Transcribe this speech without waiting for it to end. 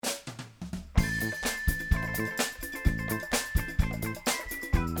Hello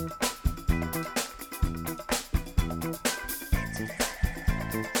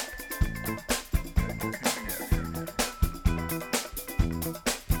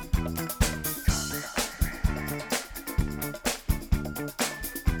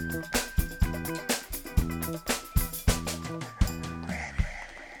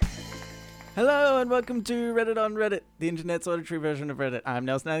and welcome to Reddit on Reddit, the internet's auditory version of Reddit. I'm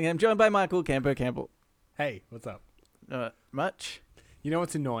Nelson Allingham, joined by Michael Campbell. Hey, what's up? Much? You know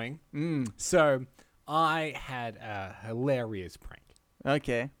what's annoying? So, I had a hilarious prank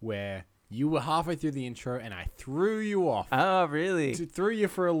Okay. where you were halfway through the intro and I threw you off. Oh, really? Threw you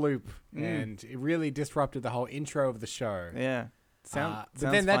for a loop, and it really disrupted the whole intro of the show. Yeah. But sounds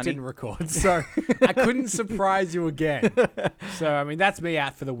then that funny. didn't record, so I couldn't surprise you again. So, I mean, that's me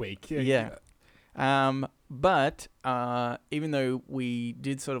out for the week. Yeah. But even though we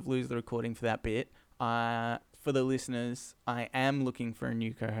did sort of lose the recording for that bit, for the listeners, I am looking for a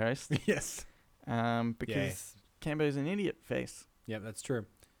new co-host. Yes. Because Cambo's an idiot face. Yeah, that's true.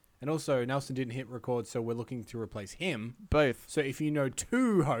 And also, Nelson didn't hit record, so we're looking to replace him. Both. So if you know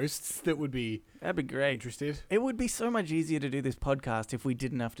two hosts that would be That'd be great. interested. It would be so much easier to do this podcast if we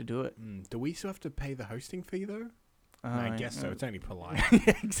didn't have to do it. Do we still have to pay the hosting fee, though? I guess so. It's only polite.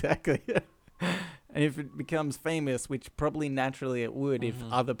 Exactly. And if it becomes famous, which probably naturally it would if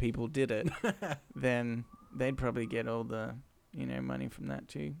other people did it, then they'd probably get all the, money from that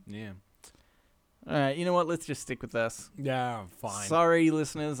too. Yeah. All right, you know what? Let's just stick with us. Yeah, fine. Sorry,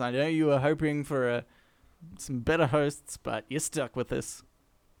 listeners. I know you were hoping for some better hosts, but you're stuck with us.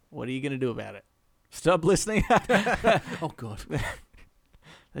 What are you going to do about it? Stop listening? Oh, God.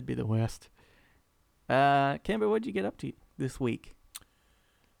 That'd be the worst. Cambo, what'd you get up to this week?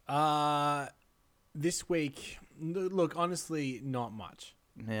 This week, look, honestly, not much.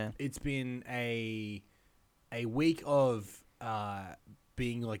 Yeah. It's been a week of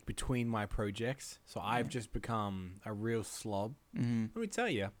being like between my projects, so I've just become a real slob. Mm-hmm. Let me tell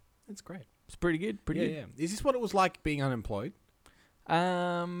you, it's great. It's pretty good. Yeah. Is this what it was like being unemployed? Yes.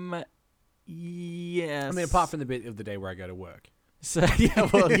 I mean, apart from the bit of the day where I go to work. So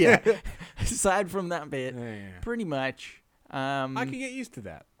aside from that bit, pretty much. I can get used to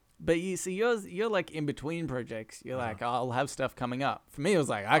that. But you see, you're like in between projects. You're like, I'll have stuff coming up. For me, it was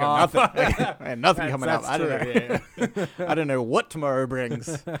like, I got nothing. I had nothing coming up. I don't know. I don't know what tomorrow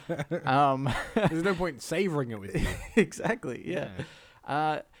brings. There's no point in savoring it with you. Exactly. Yeah.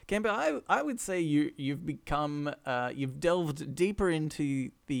 Cambo, I would say you've become you've delved deeper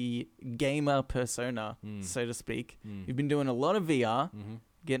into the gamer persona, so to speak. You've been doing a lot of VR,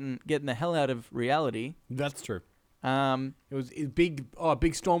 getting the hell out of reality. That's true. It was a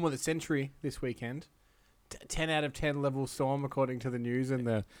big storm with a Sentry this weekend. 10 out of 10 level storm according to the news and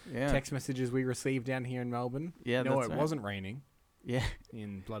the text messages we received down here in Melbourne. Yeah, no, that's it right. wasn't raining. Yeah.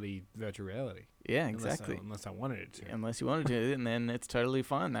 In bloody virtual reality. Yeah, exactly. Unless I wanted it to. Unless you wanted to, and then it's totally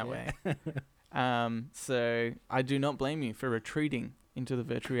fine that way. So I do not blame you for retreating into the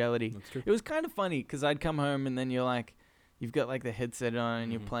virtual reality. That's true. It was kind of funny because I'd come home and then you're like, you've got like the headset on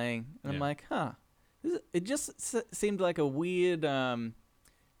and you're playing, and I'm like, it just seemed like a weird,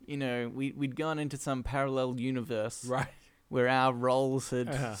 we'd gone into some parallel universe, right, where our roles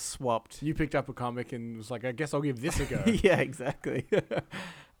had swapped. You picked up a comic and was like, I guess I'll give this a go. Yeah, exactly.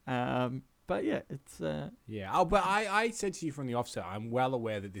 But yeah, it's but I said to you from the offset, I'm well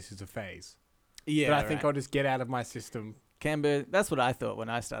aware that this is a phase. Yeah, but I think I'll just get out of my system. Camber, that's what I thought when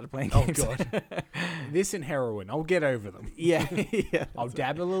I started playing games. Oh, God. This and heroin. I'll get over them. Yeah. I'll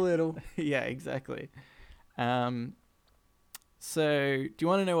dabble a little. Yeah, exactly. So, do you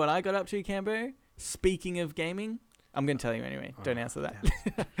want to know what I got up to, Camber? Speaking of gaming, I'm going to tell you anyway. Don't answer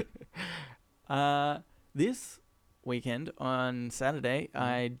that. This weekend, on Saturday,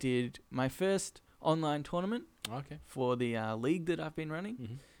 I did my first online tournament for the league that I've been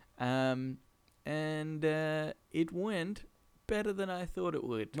running. And it went better than I thought it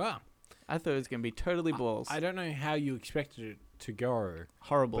would. Wow. I thought it was going to be totally balls. I don't know how you expected it to go.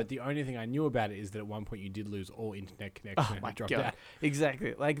 Horrible. But the only thing I knew about it is that at one point you did lose all internet connection and dropped out.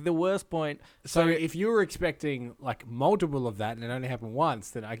 Exactly. Like the worst point. So if you were expecting like multiple of that and it only happened once,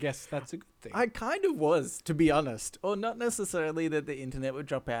 then I guess that's a good thing. I kind of was, to be honest. Or not necessarily that the internet would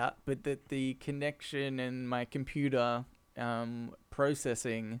drop out, but that the connection and my computer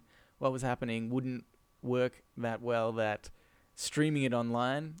processing what was happening wouldn't work that well, that streaming it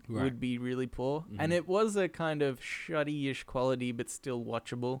online would be really poor. And it was a kind of shoddy-ish quality, but still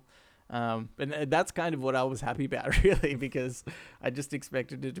watchable. And that's kind of what I was happy about, really, because I just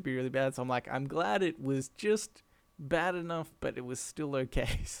expected it to be really bad. So I'm like, I'm glad it was just bad enough, but it was still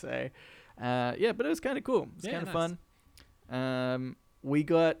okay. So Yeah, but it was kind of cool. It was kind of fun. We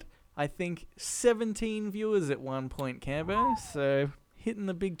got, I think, 17 viewers at one point, Cambo. So hitting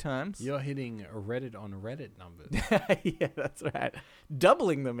the big times. You're hitting Reddit on Reddit numbers. Yeah, that's right.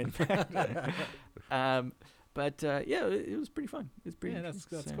 Doubling them, in fact. But yeah, it was pretty fun. It was pretty. Yeah,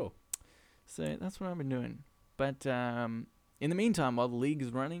 that's cool. So that's what I've been doing. But in the meantime, while the league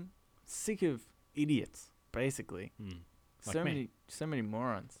is running, sick of idiots, basically. Like so many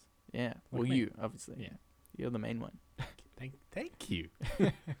morons. Yeah. Like well, me. you obviously. Yeah. You're the main one. Thank you.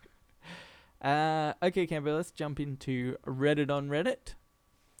 Okay, Campbell. Let's jump into Reddit on Reddit.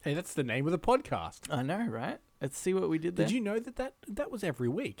 Hey, that's the name of the podcast. I know, right? Let's see what we did there. Did you know that was every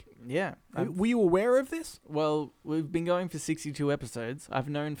week? Yeah. Were you aware of this? Well, we've been going for 62 episodes. I've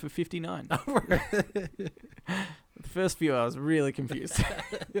known for 59. The first few, I was really confused.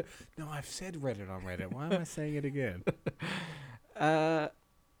 No, I've said Reddit on Reddit. Why am I saying it again?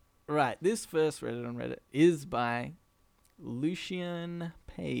 Right. This first Reddit on Reddit is by Lucian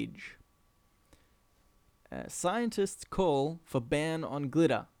Page. Scientists call for ban on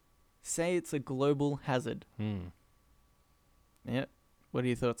glitter. Say it's a global hazard. Yep. What are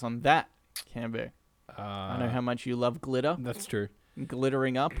your thoughts on that, Cambo? I know how much you love glitter. That's true.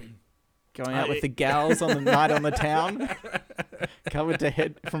 Glittering up. Going out with the gals on the night on the town. Covered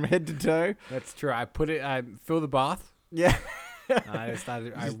from head to toe. That's true. I fill the bath. Yeah. I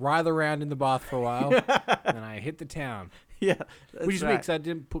writhe around in the bath for a while. And I hit the town. Yeah. Which is weird because I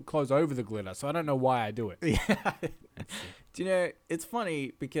didn't put clothes over the glitter, so I don't know why I do it. Yeah. Do you know, it's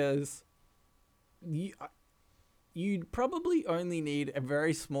funny because you'd probably only need a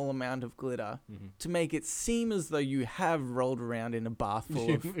very small amount of glitter to make it seem as though you have rolled around in a bath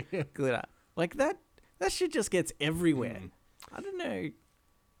full of glitter. Like that shit just gets everywhere. I don't know.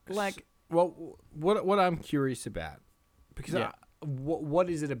 Like, well, what I'm curious about, because what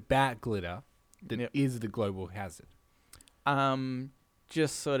is it about glitter that is the global hazard?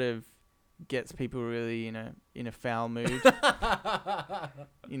 Just sort of gets people really, in a foul mood.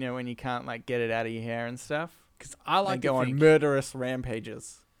 When you can't like get it out of your hair and stuff. Because I like to go on murderous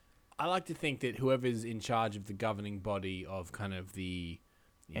rampages. I like to think that whoever's in charge of the governing body of kind of the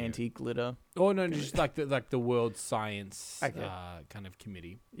anti-glitter. Oh no, just like the World Science kind of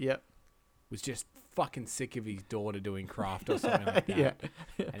committee. Yep. Was just fucking sick of his daughter doing craft or something like that. Yeah.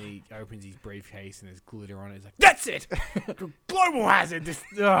 And he opens his briefcase and there's glitter on it. He's like, "That's it, global hazard." This,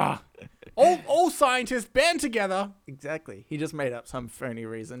 all scientists band together. Exactly. He just made up some phony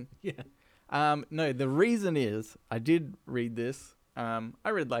reason. Yeah. No, the reason is I did read this. I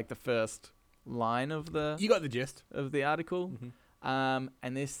read like the first line of You got the gist of the article. And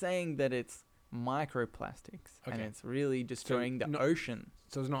they're saying that it's microplastics and it's really destroying the ocean.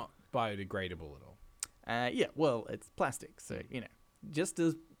 So it's not biodegradable at all. Yeah, well, it's plastic, so just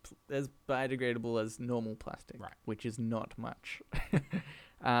as biodegradable as normal plastic, right? Which is not much.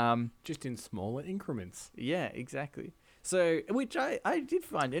 Just in smaller increments. Yeah, exactly. So, which I did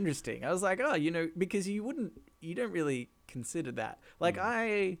find interesting. I was like, because you don't really consider that. Like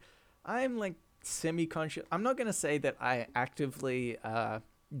I'm like semi-conscious. I'm not gonna say that I actively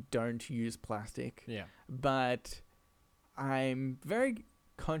don't use plastic. Yeah. But I'm very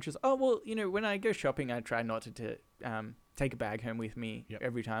conscious. Oh well, when I go shopping, I try not to take a bag home with me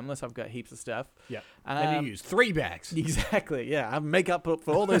every time, unless I've got heaps of stuff. Yeah. And you use 3 bags. Exactly. Yeah, I make up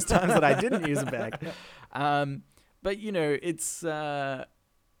for all those times that I didn't use a bag. But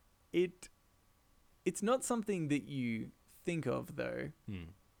it's not something that you think of though.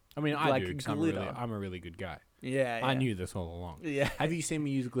 I mean, I like do. 'Cause I'm a really good guy. Yeah. I knew this all along. Yeah. Have you seen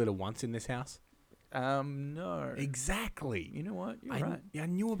me use glitter once in this house? No. Exactly. You know what? You're right. I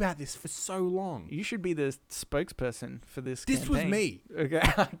knew about this for so long. You should be the spokesperson for this This campaign. was me. Okay.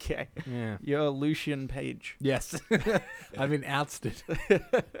 Okay. Yeah. You're Lucian Page. Yes. I've been ousted.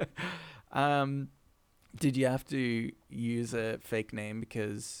 Did you have to use a fake name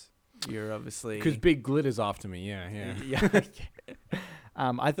because you're obviously... Because Big Glitter's after me, yeah. Yeah.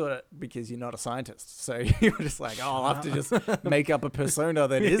 I thought because you're not a scientist, so you were just like, I'll have to just make up a persona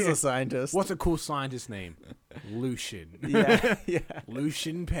that is a scientist. What's a cool scientist name? Lucian. Yeah.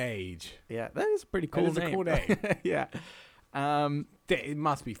 Lucian Page. Yeah, that is a pretty cool name. That is a cool name. Yeah. It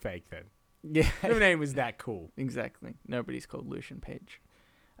must be fake then. Yeah. No name was that cool. Exactly. Nobody's called Lucian Page.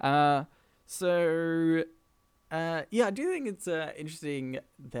 I do think it's interesting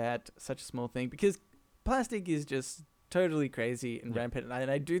that such a small thing, because plastic is just totally crazy and rampant.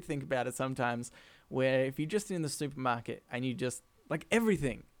 And I do think about it sometimes where if you're just in the supermarket and you just, like,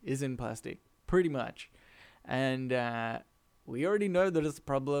 everything is in plastic, pretty much. And we already know that it's a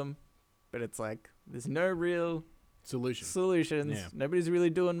problem, but it's like, there's no real solutions. Yeah. Nobody's really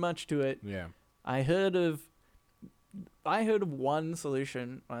doing much to it. Yeah. I heard of one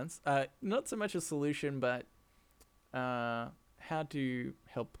solution once. Not so much a solution, but how to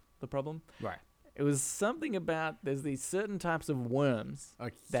help the problem. Right. It was something about there's these certain types of worms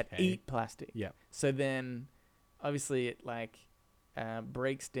that eat plastic. Yeah. So then, obviously, it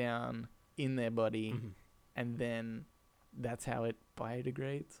breaks down in their body, and then that's how it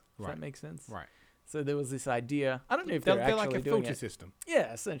biodegrades. If that makes sense. Right. So there was this idea. I don't know if they're actually like a doing filter it. system.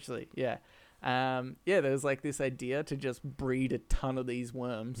 Yeah, essentially. Yeah. There was like this idea to just breed a ton of these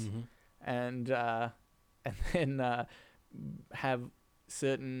worms, and then have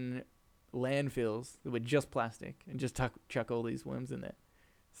certain landfills that were just plastic and just chuck all these worms in there.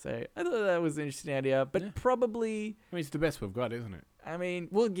 So I thought that was an interesting idea, but probably... I mean, it's the best we've got, isn't it? I mean,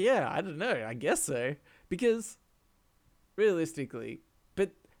 well, yeah, I don't know. I guess so. Because, realistically,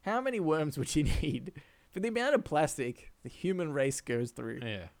 but how many worms would you need? For the amount of plastic the human race goes through,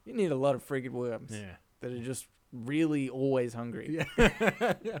 you need a lot of friggin' worms that are just really always hungry.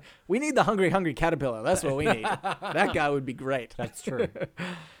 Yeah. We need the hungry caterpillar. That's what we need. That guy would be great. That's true.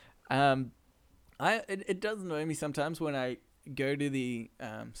 It does annoy me sometimes when I go to the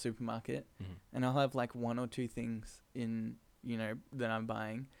supermarket and I'll have like one or two things in, that I'm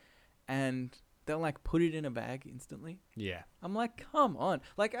buying, and they'll like put it in a bag instantly. Yeah. I'm like, come on.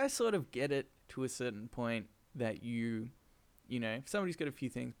 Like, I sort of get it to a certain point that if somebody's got a few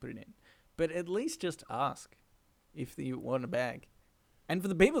things, put it in. But at least just ask if you want a bag. And for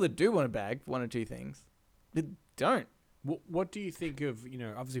the people that do want a bag, one or two things, they don't. What do you think of,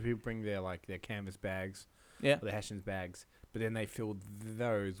 obviously people bring their canvas bags, or their Hessians bags, but then they fill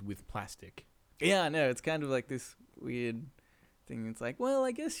those with plastic. Yeah, I know. It's kind of like this weird thing. It's like, well,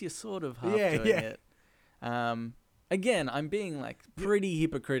 I guess you're sort of half doing it. Again, I'm being like pretty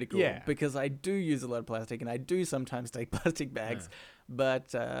hypocritical because I do use a lot of plastic and I do sometimes take plastic bags,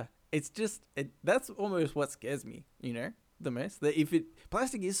 but it's just that's almost what scares me, the most. That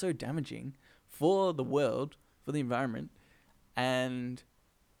plastic is so damaging for the world, for the environment, and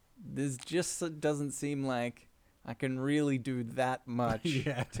there's just doesn't seem like I can really do that much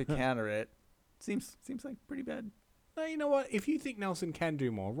to counter it. Seems like pretty bad. No, you know what? If you think Nelson can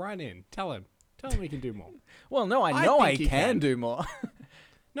do more, write in. Tell him he can do more. Well, no, I know I can do more.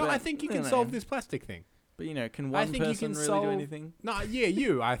 No, I think you can solve this plastic thing. But, can one person really do anything? No,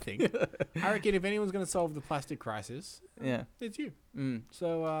 you, I think. I reckon if anyone's going to solve the plastic crisis, it's you.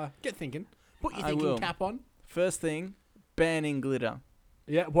 So get thinking. Put your thinking cap on. First thing, banning glitter.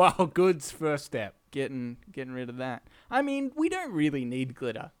 Yeah, well, good's first step. Getting rid of that. I mean, we don't really need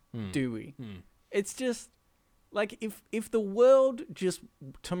glitter, do we? It's just, like, if the world just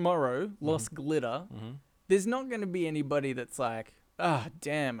tomorrow lost glitter, there's not going to be anybody that's like,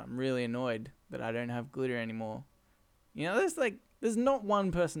 damn, I'm really annoyed that I don't have glitter anymore. There's not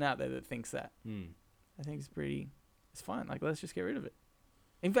one person out there that thinks that. I think it's fine. Like, let's just get rid of it.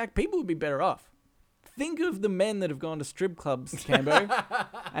 In fact, people would be better off. Think of the men that have gone to strip clubs, Cambo,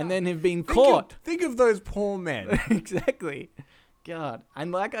 and then have been caught. Think of those poor men. Exactly. God.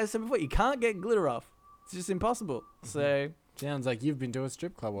 And like I said before, you can't get glitter off. It's just impossible. So sounds like you've been to a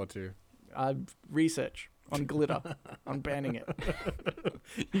strip club or two. Research on glitter, on banning it.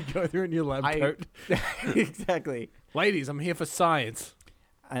 You go through in your lab coat. Exactly. Ladies, I'm here for science.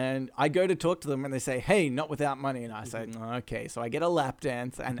 And I go to talk to them and they say, hey, not without money. And I say, okay. So I get a lap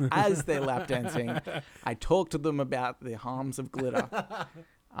dance. And as they're lap dancing, I talk to them about the harms of glitter.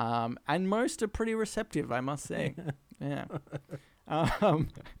 And most are pretty receptive, I must say. Yeah.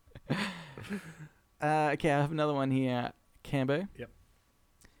 Okay, I have another one here. Cambo.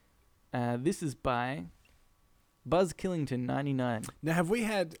 Yep. This is by Buzz Killington 99. Now, have we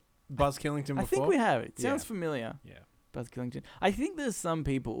had Buzz Killington before? I think we have. It sounds familiar. Yeah. Buzz Killington. I think there's some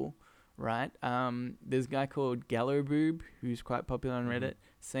people, right? There's a guy called Gallowboob who's quite popular on Reddit.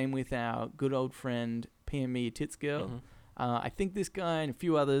 Same with our good old friend PME Tits Girl. I think this guy and a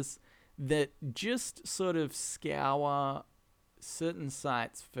few others that just sort of scour certain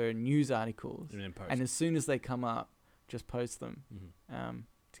sites for news articles, and as soon as they come up, just post them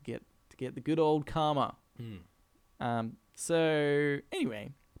to get the good old karma. So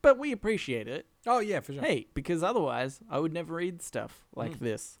anyway, but we appreciate it. Oh, yeah, for sure. Hey, because otherwise I would never read stuff like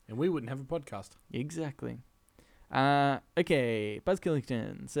this. And we wouldn't have a podcast. Exactly. Okay, Buzz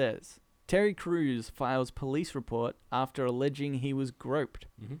Killington says, Terry Crews files police report after alleging he was groped.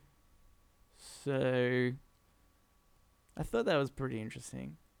 So, I thought that was pretty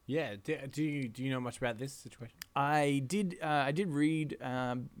interesting. Yeah. Do you know much about this situation? I did read,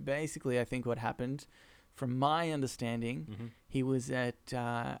 basically, I think what happened. From my understanding, he was at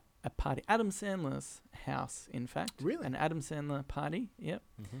a party. Adam Sandler's house, in fact. Really? An Adam Sandler party. Yep.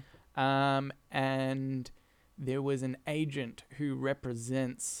 Mm-hmm. And there was an agent who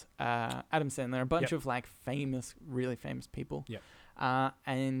represents Adam Sandler, a bunch of like really famous people. Yep.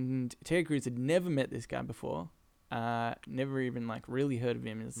 And Terry Crews had never met this guy before. Never even like really heard of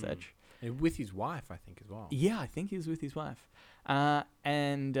him as such. And with his wife, I think, as well. Yeah, I think he was with his wife.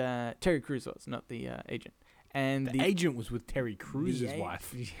 And Terry Crews was, not the agent. And the agent was with Terry Crews'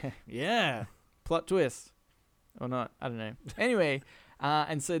 wife. Yeah. Plot twist. Or not. I don't know. Anyway,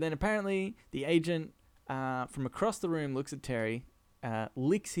 and so then apparently the agent from across the room looks at Terry,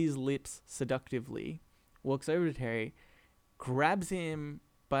 licks his lips seductively, walks over to Terry, grabs him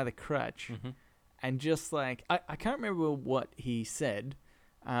by the crutch, and just like, I can't remember what he said,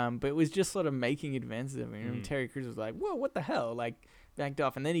 but it was just sort of making advances of him. And Terry Crews was like, whoa, what the hell? Like, backed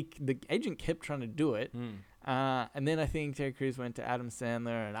off. And then the agent kept trying to do it. And then I think Terry Crews went to Adam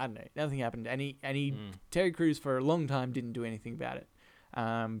Sandler, and I don't know, nothing happened. And Terry Crews for a long time didn't do anything about it,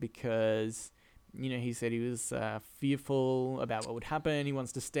 because, you know, he said he was fearful about what would happen. He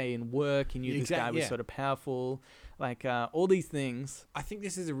wants to stay and work. He knew this guy was sort of powerful, like all these things. I think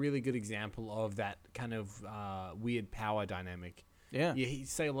this is a really good example of that kind of weird power dynamic. Yeah. Yeah.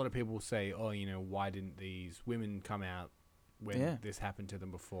 A lot of people say, oh, you know, why didn't these women come out when this happened to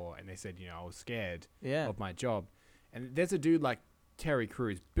them before? And they said, you know, I was scared of my job. And there's a dude like Terry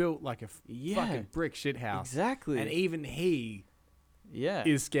Crews, built like a fucking brick shithouse. Exactly. And even he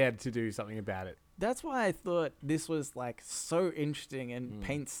is scared to do something about it. That's why I thought this was like so interesting and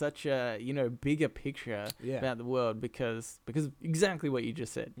paints such a, you know, bigger picture about the world, because exactly what you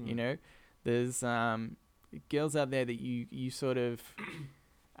just said, you know, there's girls out there that you sort of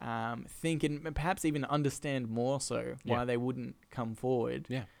think and perhaps even understand more so why they wouldn't come forward.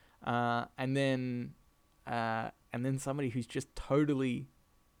 Yeah. And then somebody who's just totally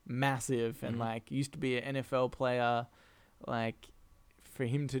massive and like used to be an NFL player, like, for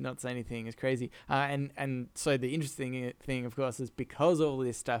him to not say anything is crazy. And so the interesting thing, of course, is because of all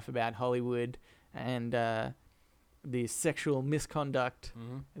this stuff about Hollywood and the sexual misconduct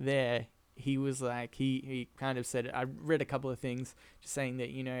there, he was like, he kind of said, I read a couple of things just saying that,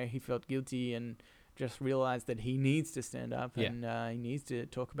 you know, he felt guilty and just realized that he needs to stand up and he needs to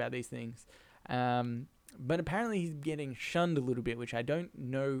talk about these things. But apparently he's getting shunned a little bit, which I don't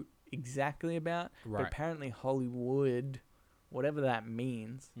know exactly about. Right. But apparently Hollywood, whatever that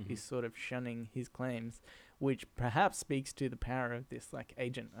means, is sort of shunning his claims, which perhaps speaks to the power of this like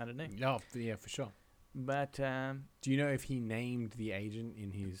agent. I don't know. Oh, yeah, for sure. But do you know if he named the agent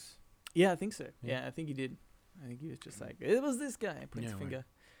in his? Yeah, I think so. Yeah, I think he did. I think he was just like, it was this guy. Put his finger.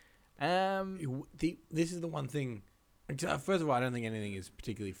 This is the one thing. First of all, I don't think anything is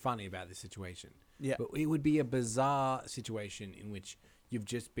particularly funny about this situation. Yeah. But it would be a bizarre situation in which you've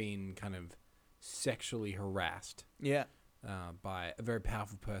just been kind of sexually harassed. Yeah. By a very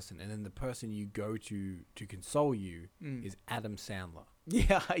powerful person, and then the person you go to console you is Adam Sandler.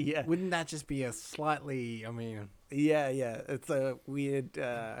 Yeah, yeah. Wouldn't that just be a slightly? I mean, yeah. It's a weird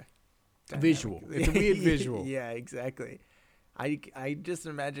visual. It's a weird visual. Yeah, exactly. I just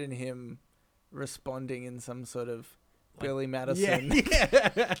imagine him responding in some sort of like, Billy Madison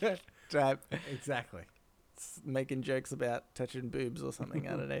type. Exactly. Making jokes about touching boobs or something.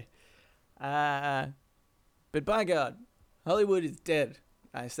 I don't know. But by God, Hollywood is dead,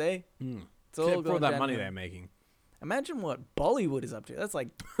 I say. It's all for that money they're making. Imagine what Bollywood is up to. That's like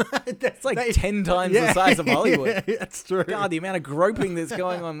 10 times the size of Hollywood. Yeah, that's true. God, the amount of groping that's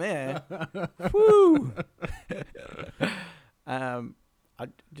going on there. Woo! I'm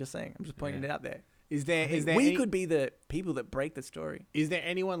just saying. I'm just pointing it out there. Is there we could be the people that break the story. Is there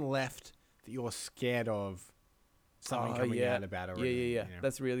anyone left that you're scared of something coming out about already? Yeah. You know?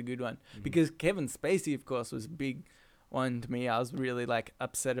 That's a really good one. Because Kevin Spacey, of course, was a big one to me. I was really like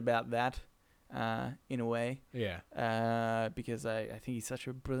upset about that in a way. Yeah. Because I think he's such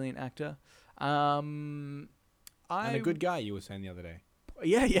a brilliant actor. And a good guy, you were saying the other day.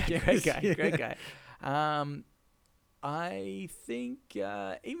 Yeah. Great guy. I think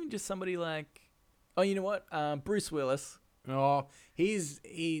even just somebody like, oh, you know what? Bruce Willis. Oh, he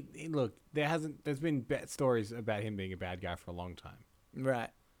look, there's been stories about him being a bad guy for a long time. Right.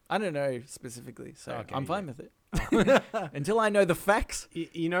 I don't know specifically, so okay, I'm fine with it. Until I know the facts.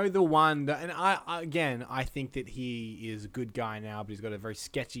 You know the one that, and I think that he is a good guy now, but he's got a very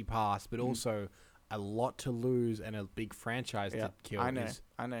sketchy past, but also a lot to lose and a big franchise to kill. I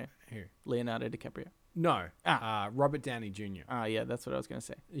know. Here. Leonardo DiCaprio. No. Robert Downey Jr. Yeah, that's what I was going to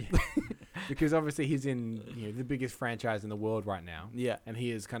say. Yeah. Because obviously he's in the biggest franchise in the world right now. Yeah. And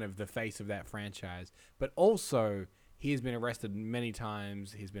he is kind of the face of that franchise. But also, He's been arrested many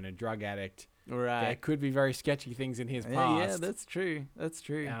times. He's been a drug addict. Right. There could be very sketchy things in his past. Yeah, that's true. That's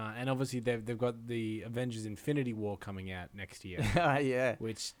true. And obviously they've got the Avengers Infinity War coming out next year. Yeah.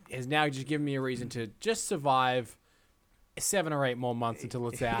 Which has now just given me a reason to just survive 7 or 8 more months until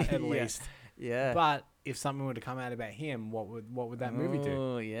it's out at least. Yeah. But if something were to come out about him, what would that movie do?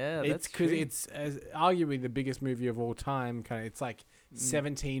 Oh, yeah, that's true. It's arguably the biggest movie of all time. It's like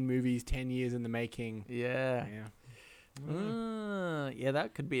 17 movies, 10 years in the making. Yeah. Yeah,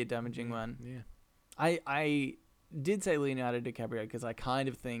 that could be a damaging one. Yeah. I did say Leonardo DiCaprio because I kind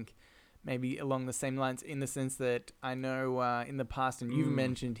of think maybe along the same lines in the sense that I know in the past, and you've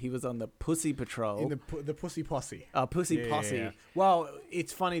mentioned he was on the Pussy Patrol. In the Pussy Posse. Pussy Posse. Yeah. Well,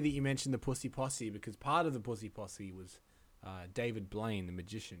 it's funny that you mentioned the Pussy Posse because part of the Pussy Posse was David Blaine, the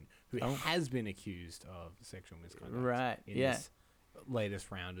magician, who has been accused of sexual misconduct. Right, in this latest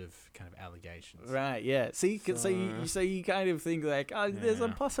round of kind of allegations. Right, yeah. See, so you kind of think like, there's a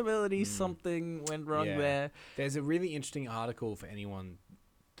possibility something went wrong there. There's a really interesting article for anyone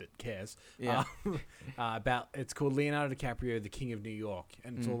that cares. About it's called Leonardo DiCaprio, the King of New York,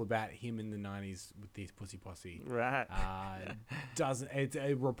 and it's all about him in the 90s with these Pussy Posse. Right. It's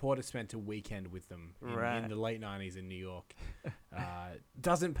a reporter spent a weekend with them in the late 90s in New York.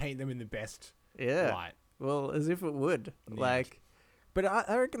 Doesn't paint them in the best light. Well, as if it would. Yeah. But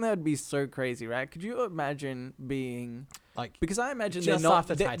I reckon that would be so crazy, right? Could you imagine being because I imagine just they're not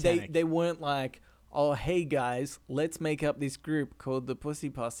after Titanic. They weren't like, oh, hey guys, let's make up this group called the Pussy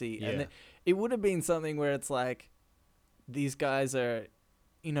Posse. Yeah. And it would have been something where it's like, these guys are,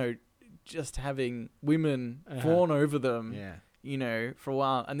 just having women fawn over them, for a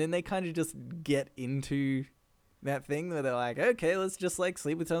while. And then they kind of just get into that thing where they're like, okay, let's just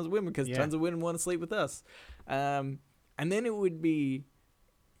sleep with tons of women because tons of women want to sleep with us. And then it would be,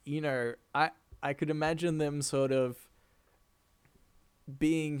 I could imagine them sort of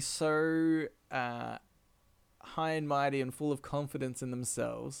being so high and mighty and full of confidence in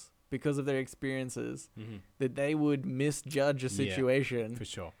themselves because of their experiences that they would misjudge a situation. Yeah, for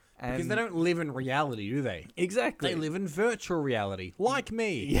sure. Because they don't live in reality, do they? Exactly. They live in virtual reality, like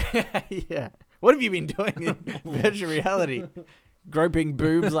me. Yeah. What have you been doing in virtual reality? Groping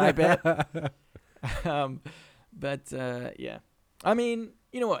boobs, I bet. But yeah. I mean,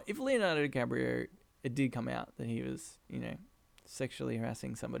 you know what? If Leonardo DiCaprio, it did come out that he was, sexually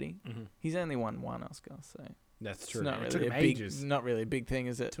harassing somebody, he's only won 1 Oscar, so that's true. Not really it took him ages. Not really a big thing,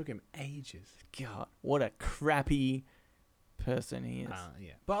 is it? It took him ages. God, what a crappy person he is.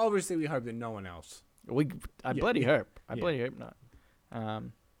 Yeah. But obviously we hope that no one else. I bloody hope. I bloody hope not.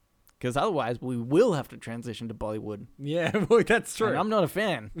 Because otherwise we will have to transition to Bollywood. Yeah, well, that's true. And I'm not a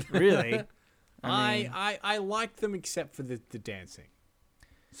fan, really. I like them except for the dancing.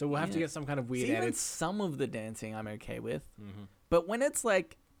 So we'll have to get some kind of weird edits. Even some of the dancing I'm okay with. But when it's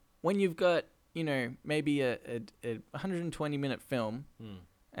like, when you've got, maybe a 120-minute film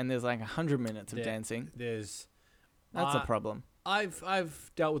and there's like 100 minutes of dancing. That's a problem.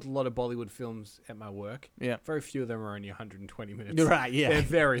 I've dealt with a lot of Bollywood films at my work. Yeah. Very few of them are only 120 minutes. Right, yeah. They're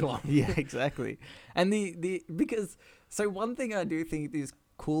very long. Yeah, exactly. And because one thing I do think is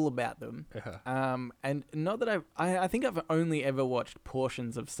cool about them, and not that I think I've only ever watched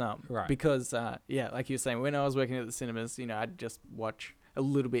portions of some, right? Because like you were saying, when I was working at the cinemas, I'd just watch a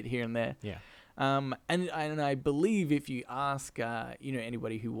little bit here and there. Yeah. And I believe if you ask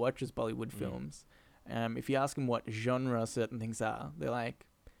anybody who watches Bollywood films, if you ask them what genre certain things are, they're like,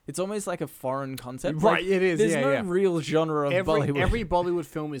 it's almost like a foreign concept. Right, it is. There's no real genre of Bollywood. Every Bollywood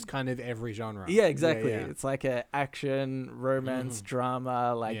film is kind of every genre. Yeah, exactly. Yeah. It's like a action, romance,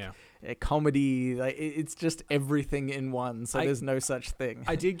 drama, a comedy. It's just everything in one. So there's no such thing.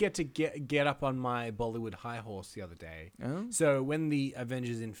 I did get to get up on my Bollywood high horse the other day. Oh. So when the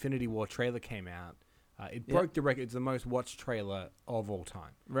Avengers Infinity War trailer came out, it broke the record. It's the most watched trailer of all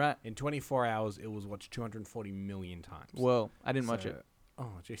time. Right. In 24 hours, it was watched 240 million times. Well, I didn't watch it.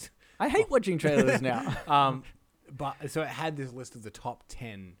 Oh, jeez. I hate watching trailers now. But so it had this list of the top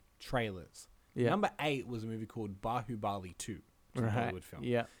 10 trailers. Yeah. Number 8 was a movie called Bahubali 2. It's a Bollywood film.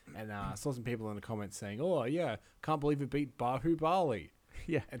 Yeah. And I saw some people in the comments saying, oh, yeah, can't believe it beat Bahubali.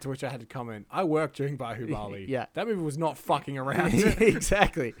 Yeah. And to which I had to comment, I worked during Bahubali. Yeah. That movie was not fucking around.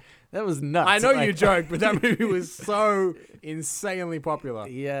 Exactly. That was nuts. I know you joke, but that movie was so insanely popular.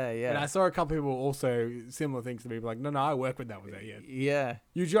 Yeah. And I saw a couple people also similar things to me, like, no, I work with that with that yet. Yeah.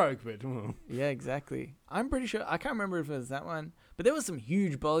 You joke, but... Yeah, exactly. I'm pretty sure, I can't remember if it was that one, but there was some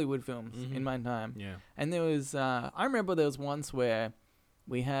huge Bollywood films in my time. Yeah. And there was, I remember there was once where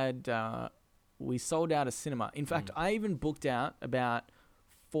we had, we sold out a cinema. In fact, I even booked out about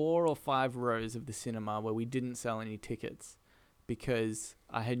 4 or 5 rows of the cinema where we didn't sell any tickets because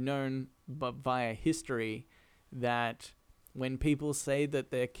I had known but via history that when people say that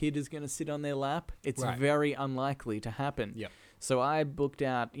their kid is going to sit on their lap, it's very unlikely to happen. Yep. So I booked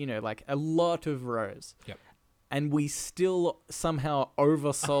out, like a lot of rows. Yep. And we still somehow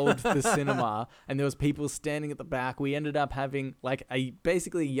oversold the cinema, and there was people standing at the back. We ended up having like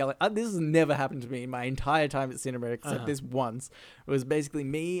basically yelling. This has never happened to me in my entire time at cinema except this once. It was basically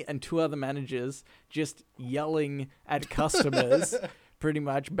me and 2 other managers just yelling at customers, pretty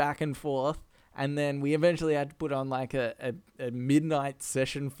much back and forth. And then we eventually had to put on like a midnight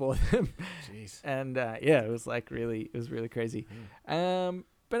session for them. Jeez. And it was like really crazy.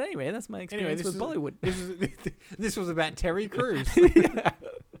 But anyway, that's my experience with Bollywood. This was about Terry Crews.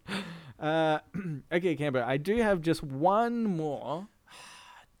 Okay, Camber, I do have just one more.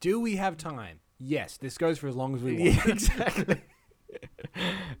 Do we have time? Yes, this goes for as long as we want. Yeah, exactly.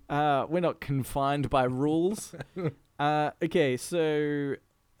 We're not confined by rules. Okay, so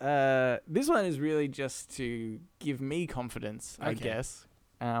this one is really just to give me confidence, I guess,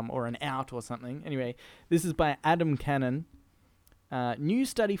 or an out or something. Anyway, this is by Adam Cannon. New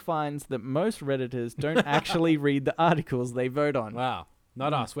study finds that most Redditors don't actually read the articles they vote on. Wow.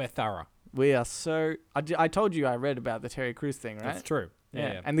 Not us. We're thorough. We are so... I told you I read about the Terry Crews thing, right? That's true.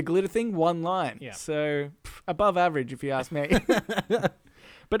 Yeah. And the glitter thing, 1 line. Yeah. So, above average, if you ask me.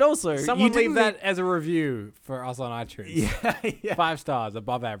 But also... Someone leave that as a review for us on iTunes. Yeah. 5 stars,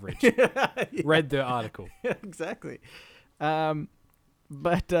 above average. Read the article. Yeah, exactly. But...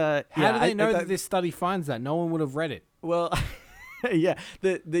 How do they know that this study finds that? No one would have read it. Well... Yeah,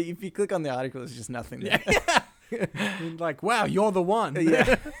 the if you click on the article, it's just nothing there. Like, wow, you're the one.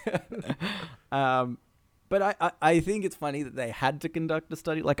 Yeah. But I think it's funny that they had to conduct a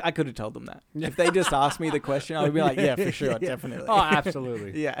study. Like, I could have told them that. If they just asked me the question, I would be like, yeah, for sure, definitely. Oh,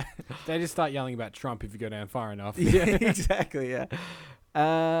 absolutely. Yeah. They just start yelling about Trump if you go down far enough. Yeah, exactly, yeah.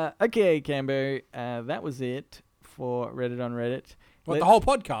 Okay, Cambo, that was it for Reddit on Reddit. What, the whole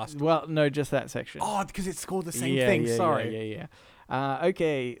podcast? Well, no, just that section. Oh, because it's called the same thing. Sorry. Yeah.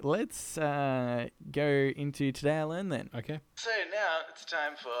 Okay, let's go into Today I Learned then. Okay. So now it's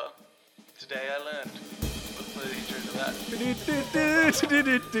time for Today I Learned. Let's play the intro to that.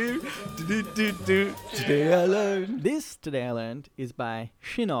 Today I Learned. This Today I Learned is by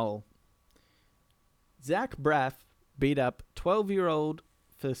Shinol. Zach Braff beat up 12-year-old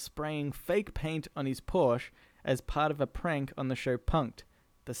for spraying fake paint on his Porsche as part of a prank on the show Punk'd.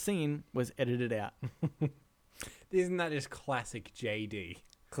 The scene was edited out. Isn't that just classic JD?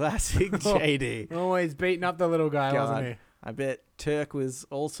 Classic JD. Always beating up the little guy, wasn't he? I bet Turk was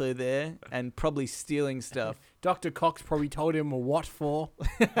also there and probably stealing stuff. Dr. Cox probably told him what for.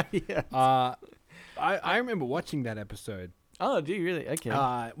 Yeah. I remember watching that episode. Oh, do you really? Okay.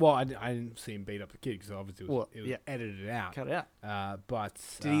 Well, I didn't see him beat up the kid because obviously it was edited out. Cut it out. But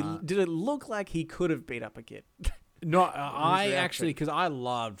did it look like he could have beat up a kid? No, I actually, because I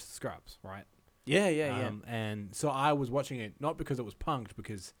loved Scrubs, right? Yeah. And so I was watching it not because it was Punk'd,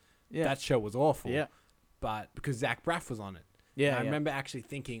 because that show was awful. Yeah. But because Zach Braff was on it. Yeah. And I remember actually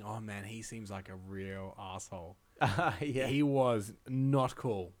thinking, oh man, he seems like a real asshole. Yeah. He was not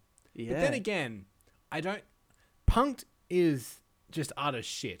cool. Yeah. But then again, Punk'd is just utter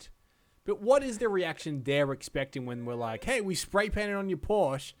shit. But what is the reaction they're expecting when we're like, hey, we spray painted on your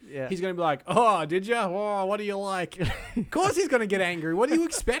Porsche? Yeah. He's going to be like, oh, did you? Oh, what do you like? Of course he's going to get angry. What are you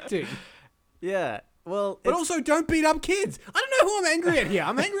expecting? Yeah. Well, but also don't beat up kids. I don't know who I'm angry at here.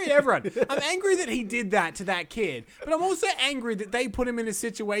 I'm angry at everyone. I'm angry that he did that to that kid. But I'm also angry that they put him in a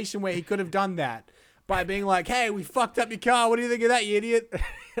situation where he could have done that by being like, hey, we fucked up your car. What do you think of that, you idiot?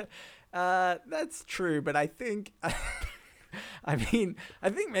 That's true, but I think... I think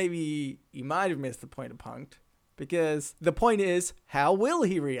maybe you might have missed the point of Punk'd, because the point is, how will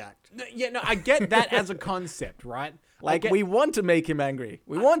he react? No, I get that as a concept, right? Like, we want to make him angry.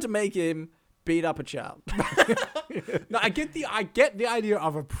 We want to make him beat up a child. No, I get the idea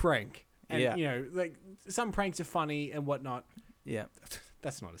of a prank. And, you know, like, some pranks are funny and whatnot. Yeah.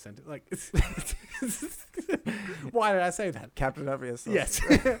 That's not a sentence. Like, why did I say that? Captain Obvious. Yes.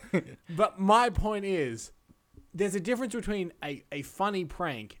 But my point is, there's a difference between a funny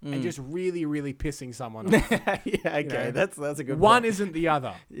prank and just really, really pissing someone off. Yeah, okay. You know, that's a good one point. Isn't the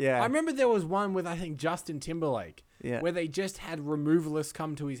other. Yeah. I remember there was one with, I think, Justin Timberlake, where they just had removalists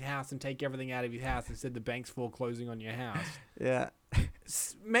come to his house and take everything out of his house and said the bank's foreclosing on your house. Yeah.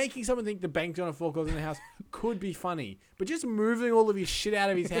 Making someone think the bank's going to foreclose on the house could be funny, but just moving all of his shit out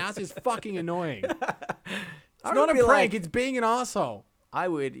of his house is fucking annoying. It's not a prank, it's being an asshole. I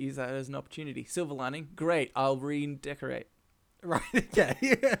would use that as an opportunity. Silver lining, great. I'll redecorate. Right.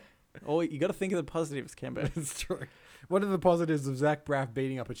 Yeah. Or you got to think of the positives, Cambo. It's true. What are the positives of Zach Braff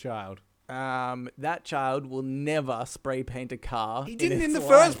beating up a child? That child will never spray paint a car. He didn't in the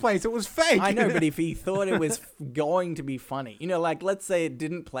first place. It was fake. I know, but if he thought it was going to be funny, like, let's say it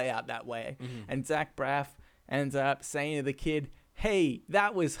didn't play out that way, and Zach Braff ends up saying to the kid, "Hey,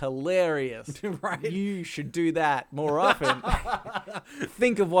 that was hilarious. Right? You should do that more often."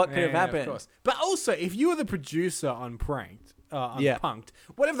 Think of what could have happened. Of course. But also, if you were the producer on Punk'd,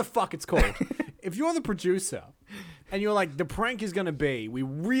 whatever the fuck it's called, if you're the producer and you're like, the prank is going to be, we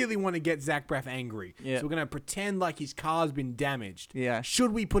really want to get Zach Braff angry, so we're going to pretend like his car's been damaged. Yeah.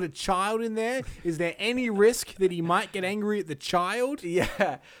 Should we put a child in there? Is there any risk that he might get angry at the child?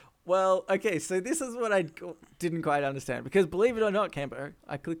 Yeah. Well, okay, so this is what I didn't quite understand. Because believe it or not, Cambo,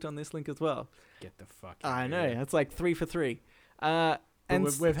 I clicked on this link as well. Get the fuck out I know. It's like 3 for 3. And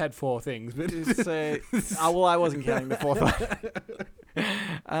we've had 4 things. But so, well, I wasn't counting the fourth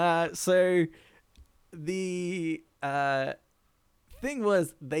one. So the thing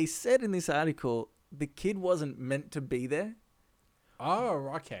was, they said in this article, the kid wasn't meant to be there.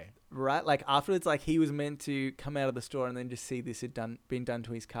 Oh, okay. Right? Like, afterwards, like, he was meant to come out of the store and then just see this had been done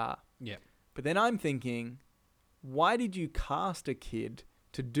to his car. Yeah. But then I'm thinking, why did you cast a kid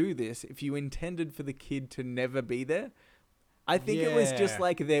to do this if you intended for the kid to never be there? I think it was just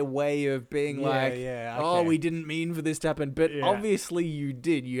like their way of being oh, we didn't mean for this to happen. But obviously you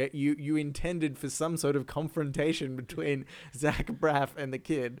did. You intended for some sort of confrontation between Zach Braff and the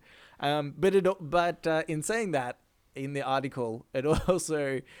kid. But in saying that, in the article, it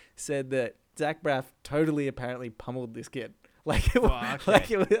also said that Zach Braff totally apparently pummeled this kid. Like, it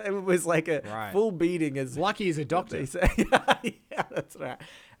was like a full beating. As lucky as a doctor. Yeah, that's right.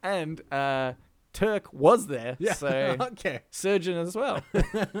 And Turk was there, so surgeon as well.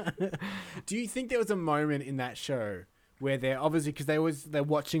 Do you think there was a moment in that show where they're obviously, because they're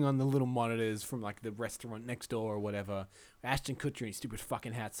watching on the little monitors from like the restaurant next door or whatever, Ashton Kutcher, his stupid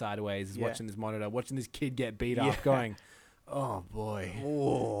fucking hat sideways, is watching this monitor, watching this kid get beat up, going, "Oh boy,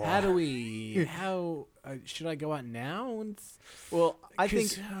 how should I go out now?" Well, I think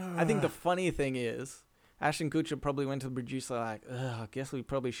the funny thing is, Ashton Kutcher probably went to the producer like, I guess we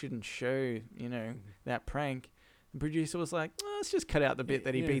probably shouldn't show, that prank. The producer was like, let's just cut out the bit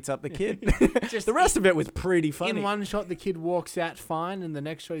that he beats up the kid. Just the rest of it was pretty funny. In one shot, the kid walks out fine, and the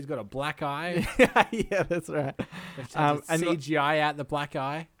next shot, he's got a black eye. Yeah, that's right. And CGI out the black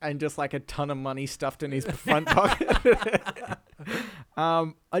eye. And just like a ton of money stuffed in his front pocket.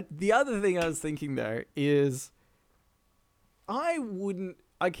 The other thing I was thinking, though, is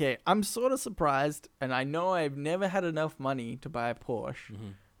I'm sort of surprised, and I know I've never had enough money to buy a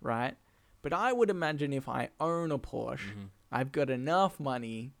Porsche, right? But I would imagine if I own a Porsche, I've got enough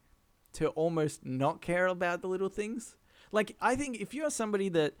money to almost not care about the little things. Like, I think if you're somebody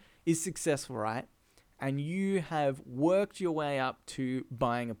that is successful, right, and you have worked your way up to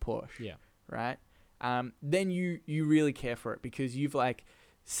buying a Porsche, right, then you really care for it because you've, like,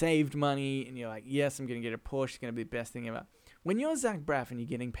 saved money and you're like, yes, I'm going to get a Porsche. It's going to be the best thing ever. When you're Zach Braff and you're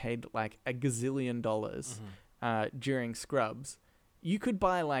getting paid, like, $1 gazillion during Scrubs, you could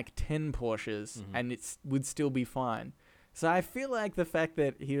buy like 10 Porsches and it would still be fine. So I feel like the fact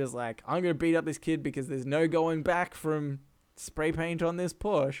that he was like, I'm going to beat up this kid because there's no going back from spray paint on this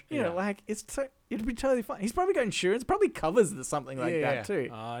Porsche. You know, like, it'd be totally fine. He's probably got insurance, probably covers something like that too.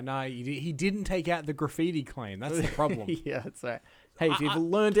 No, he didn't take out the graffiti claim. That's the problem. Yeah, that's right. Hey, if you've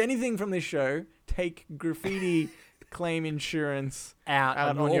learned anything from this show, take graffiti claim insurance out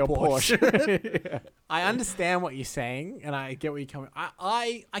on your Porsche. I understand what you're saying, and I get where you're coming.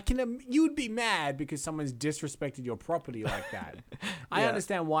 I can. You would be mad because someone's disrespected your property like that. I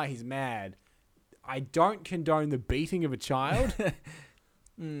understand why he's mad. I don't condone the beating of a child.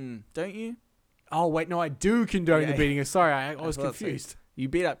 Don't you? Oh wait, no, I do condone the beating. Sorry, I was confused. You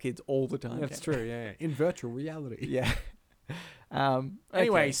beat up kids all the time. That's true. Yeah, in virtual reality. Yeah.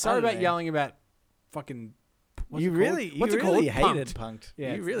 Anyway, sorry about yelling about fucking. You really hated Punk'd.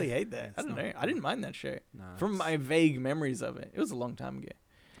 Yeah, you really hate that. I don't know. I didn't mind that show. No, from my vague memories of it. It was a long time ago.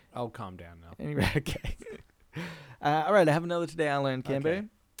 I'll calm down now. Anyway, okay. All right, I have another Today I Learned, Cambo. Okay.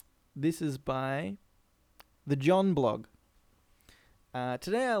 This is by the John blog.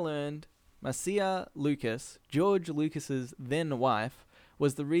 Today I learned Marcia Lucas, George Lucas's then wife,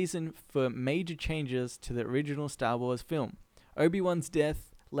 was the reason for major changes to the original Star Wars film. Obi-Wan's death,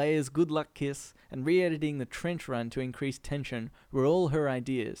 Leia's good luck kiss, and re-editing the trench run to increase tension were all her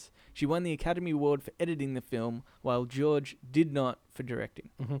ideas. She won the Academy Award for editing the film, while George did not for directing.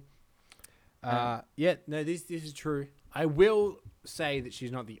 This is true. I will say that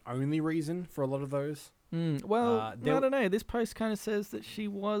she's not the only reason for a lot of those. Well, I don't know. This post kind of says that she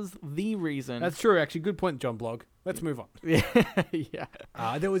was the reason. That's true, actually. Good point, John Blog. Let's move on. Yeah.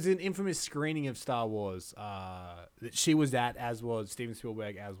 There was an infamous screening of Star Wars that she was at, as was Steven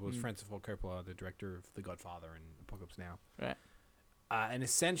Spielberg, as was Francis Ford Coppola, the director of The Godfather and Apocalypse Now. Right. And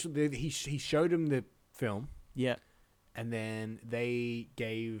essentially, he showed him the film. Yeah. And then they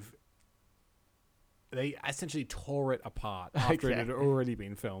essentially tore it apart after it had already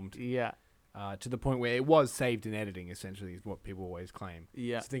been filmed. Yeah. To the point where it was saved in editing, essentially, is what people always claim.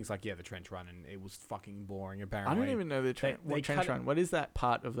 Yeah. So things like, the trench run, and it was fucking boring, apparently. I don't even know the trench run. What is that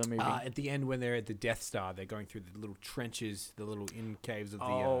part of the movie? At the end, when they're at the Death Star, they're going through the little trenches, the little caves of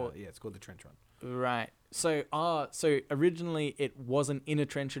the... it's called the trench run. Right. So originally it wasn't in a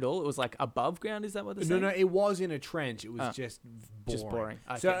trench at all. It was like above ground. Is that what they're saying? No, it was in a trench. It was just boring. Just boring.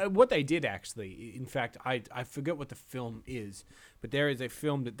 Okay. So what they did, actually, in fact, I forget what the film is, but there is a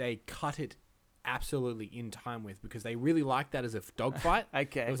film that they cut it absolutely in time with because they really liked that as a dogfight.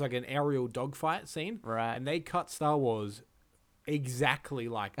 Okay. It was like an aerial dogfight scene. Right. And they cut Star Wars exactly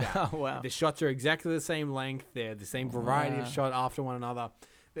like that. Oh, wow. The shots are exactly the same length. They're the same variety of shot after one another.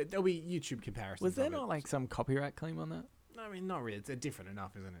 There'll be YouTube comparisons. Was there not like some copyright claim on that? I mean, not really. It's different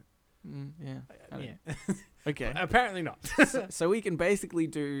enough, isn't it? Yeah. Okay. Apparently not. So we can basically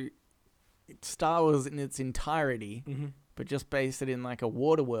do Star Wars in its entirety, but just base it in like a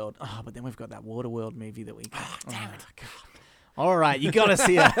Waterworld. Oh, but then we've got that Waterworld movie that we can... damn it. God. All right, you got to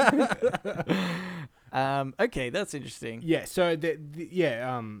see it. Okay, that's interesting. Yeah, so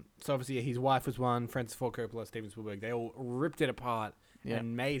so obviously his wife was one, Francis Ford Coppola, Steven Spielberg. They all ripped it apart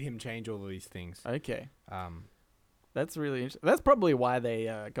and made him change all of these things. Okay. That's really interesting. That's probably why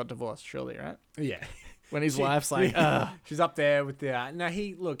they got divorced, surely, right? Yeah. When his wife's like, she's up there with the... Now,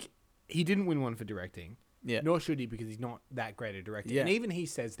 he didn't win one for directing. Yeah. Nor should he, because he's not that great a director. Yeah. And even he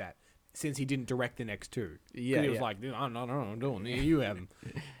says that, since he didn't direct the next two. Yeah. He was like, I'm doing it. You have him.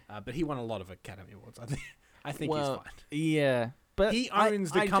 But he won a lot of Academy Awards. I think he's fine. Yeah. But he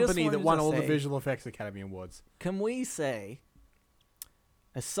owns the company that won all the visual effects Academy Awards. Can we say,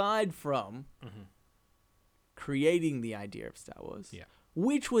 aside from creating the idea of Star Wars,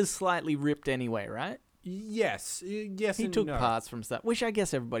 which was slightly ripped anyway, right? Yes. He took parts from stuff, which I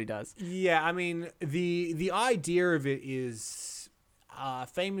guess everybody does. Yeah, I mean, the idea of it is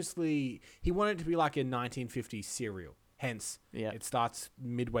famously, he wanted it to be like a 1950s serial. Hence, it starts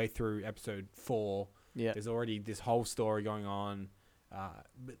midway through episode 4. Yeah. There's already this whole story going on.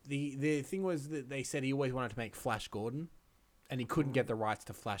 But the thing was that they said he always wanted to make Flash Gordon, and he couldn't get the rights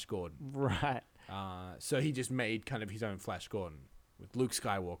to Flash Gordon. Right. So he just made kind of his own Flash Gordon with Luke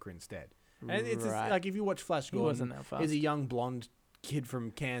Skywalker instead. And it's like, if you watch Flash Gordon, wasn't that fast. He's a young blonde kid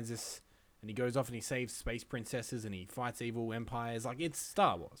from Kansas, and he goes off and he saves space princesses and he fights evil empires. Like, it's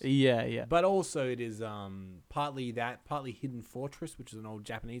Star Wars. Yeah. But also it is partly Hidden Fortress, which is an old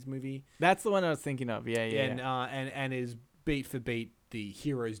Japanese movie. That's the one I was thinking of. Yeah. And is beat for beat the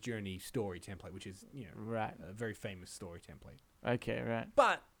hero's journey story template, which is a very famous story template. Okay, right.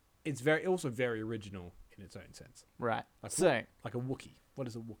 But it's also very original in its own sense. Right. Like like a Wookiee. What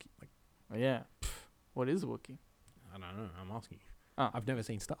is a Wookiee? Like? Yeah. What is a Wookiee? I don't know. I'm asking you. Oh. I've never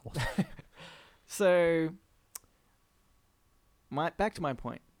seen Star Wars. So, back to my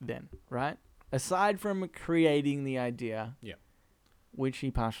point then, right? Aside from creating the idea, which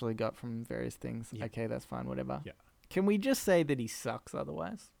he partially got from various things, okay, that's fine, whatever. Yeah. Can we just say that he sucks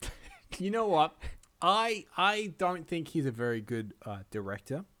otherwise? You know what? I don't think he's a very good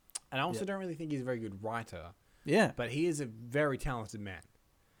director, and I also don't really think he's a very good writer. Yeah. But he is a very talented man.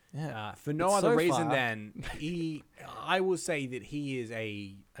 Yeah. For no other reason than I will say that he is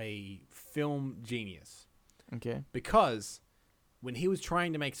a film genius. Okay. Because when he was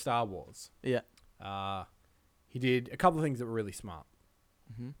trying to make Star Wars, he did a couple of things that were really smart.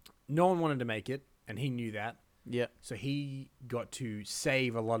 Mm-hmm. No one wanted to make it, and he knew that. Yeah. So he got to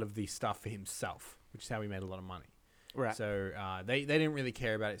save a lot of the stuff for himself, which is how he made a lot of money. Right. So they didn't really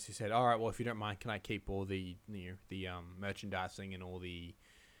care about it. So he said, "All right, well, if you don't mind, can I keep all the merchandising and all the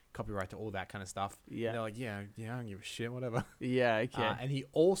copyright to all that kind of stuff?" Yeah. And they're like, yeah, I don't give a shit, whatever. Yeah, okay. And he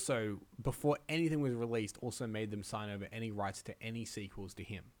also, before anything was released, also made them sign over any rights to any sequels to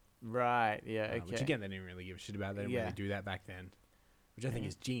him. Right, yeah, okay. Which, again, they didn't really give a shit about. They didn't really do that back then, which I think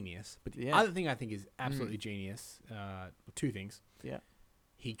is genius. But the other thing I think is absolutely genius, two things. Yeah.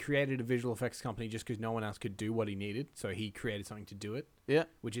 He created a visual effects company just because no one else could do what he needed. So he created something to do it. Yeah.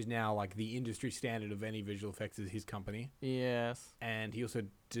 Which is now like the industry standard of any visual effects is his company. Yes. And he also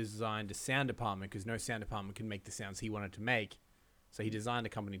designed a sound department because no sound department could make the sounds he wanted to make. So he designed a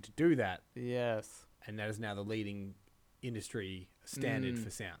company to do that. Yes. And that is now the leading industry standard for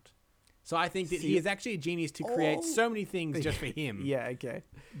sound. So I think that he is actually a genius to create so many things just for him. Yeah, okay.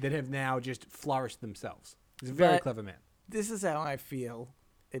 That have now just flourished themselves. He's a very clever man. This is how I feel.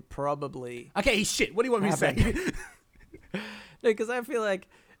 It probably... Okay, he's shit. What do you want me to say? No, because I feel like,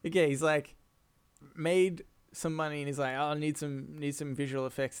 okay, he's like made some money and he's like, oh, I need some visual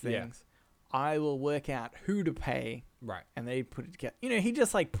effects things. Yeah. I will work out who to pay. Right. And they put it together. You know, he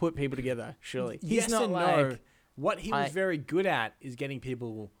just like put people together, surely. He's not like... No. What he was very good at is getting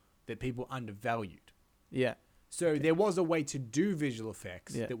people that people undervalued. Yeah. So there was a way to do visual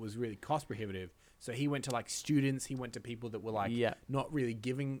effects that was really cost prohibitive. So he went to like students. He went to people that were like not really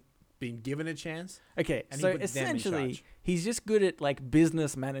being given a chance. Okay, and so essentially he's just good at like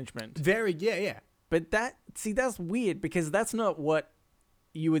business management. Very, yeah. But that's weird because that's not what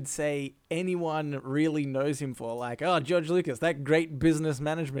you would say anyone really knows him for. Like, oh, George Lucas, that great business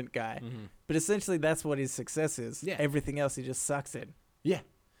management guy. Mm-hmm. But essentially that's what his success is. Yeah. Everything else he just sucks in. Yeah.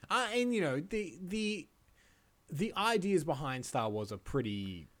 And you know, the ideas behind Star Wars are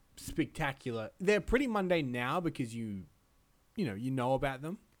pretty spectacular. They're pretty mundane now because you know about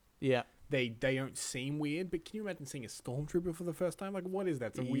them. Yeah. They don't seem weird, but can you imagine seeing a stormtrooper for the first time? Like, what is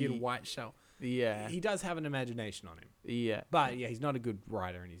that? It's a weird white shell. Yeah. He does have an imagination on him. Yeah. But yeah, he's not a good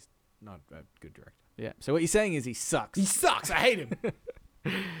writer and he's not a good director. Yeah. So what you're saying is he sucks. He sucks. I hate him.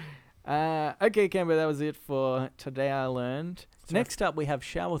 Okay, Camber, that was it for Today I Learned. Next up, we have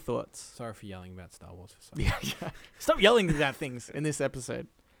shower thoughts. Sorry for yelling about Star Wars. Yeah. Stop yelling about things in this episode.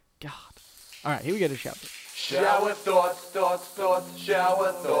 God. All right, here we go to shower thoughts. Shower thoughts, shower thoughts,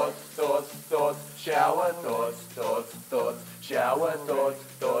 shower thoughts, shower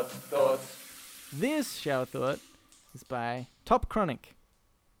thoughts. This shower thought is by Top Chronic.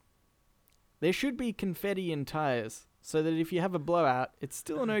 There should be confetti in tires, so that if you have a blowout, it's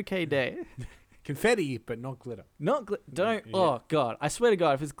still an okay day. Confetti, but not glitter. Don't. Yeah. Oh, God. I swear to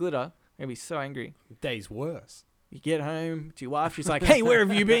God, if it's glitter, I'm going to be so angry. Day's worse. You get home to your wife, she's like, hey, where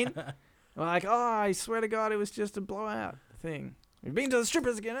have you been? I'm like, oh, I swear to God, it was just a blowout thing. You've been to the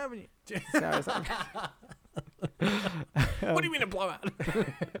strippers again, haven't you? What do you mean a blowout?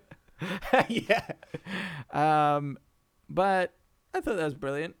 Yeah. But I thought that was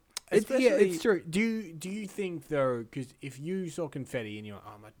brilliant. Yeah, it's true. Do you think though? Because if you saw confetti and you're like,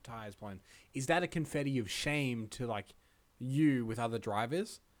 "Oh, my tire's blown," is that a confetti of shame to like you with other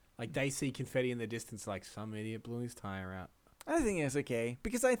drivers? Like they see confetti in the distance, like some idiot blew his tire out. I think it's okay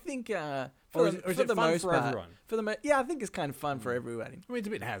because I think for the most part, everyone? I think it's kind of fun for everybody. I mean, it's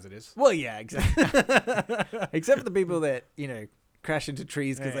a bit hazardous. Well, yeah, exactly. Except for the people that crash into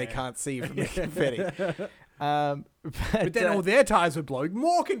trees because they can't see from the confetti. But then all their tires would blow.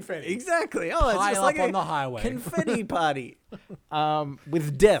 More confetti. Exactly. Oh, it's just like on the highway. Confetti party.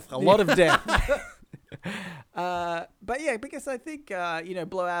 With death. A lot of death. But yeah, because I think,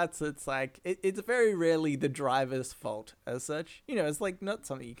 blowouts, it's like, it's very rarely the driver's fault as such. It's like not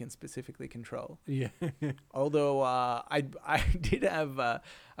something you can specifically control. Yeah. Although, I did have, I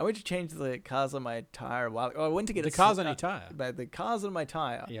went to change the cars on my tire a while ago. I went to get the cars on your tire. But the cars on my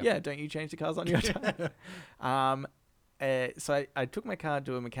tire. Yep. Yeah, don't you change the cars on your tire? So I took my car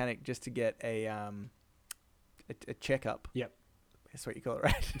to a mechanic just to get a checkup. Yep. That's what you call it,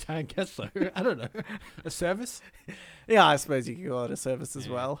 right? I guess so. I don't know. A service? Yeah, I suppose you could call it a service as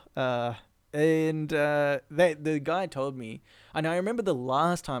well. And the guy told me, and I remember the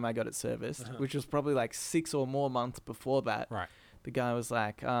last time I got it serviced, which was probably like 6 or more months before that. Right. The guy was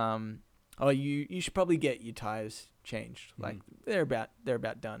like, you should probably get your tires changed. Like they're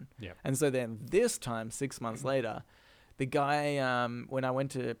about done. Yeah. And so then this time, 6 months later, the guy, when I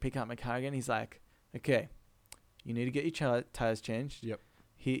went to pick up my car again, he's like, okay, you need to get your tires changed. Yep.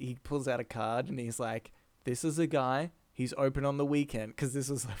 He pulls out a card and he's like, this is a guy. He's open on the weekend because this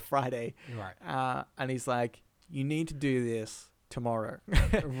was a Friday. Right. And he's like, you need to do this tomorrow.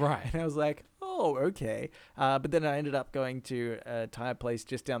 Right. And I was like, oh, okay. But then I ended up going to a tire place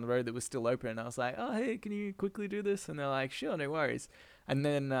just down the road that was still open. And I was like, oh, hey, can you quickly do this? And they're like, sure, no worries. And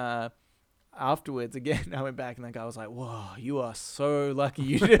then afterwards, again, I went back and that guy was like, whoa, you are so lucky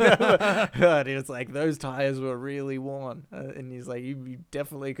you did it. It's like, those tires were really worn. And he's like, you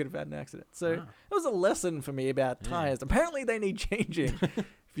definitely could have had an accident. So it was a lesson for me about tires. Apparently they need changing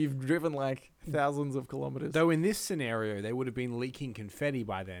if you've driven like thousands of kilometers. Though in this scenario, they would have been leaking confetti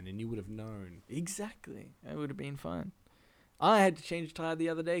by then and you would have known. Exactly. It would have been fine. I had to change a tire the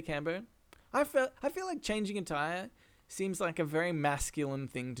other day, Cambo. I feel like changing a tire seems like a very masculine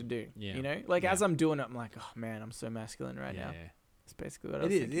thing to do. Yeah. As I'm doing it, I'm like, oh man, I'm so masculine right now. That's basically what I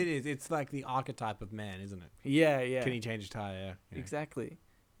was thinking. It is. It's like the archetype of man, isn't it? Yeah. Can he change his tire? Exactly.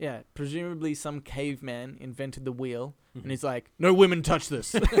 Yeah, presumably some caveman invented the wheel, and he's like, no women touch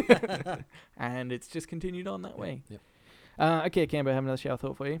this. And it's just continued on that way. Yep. Okay, Cambo, I have another shower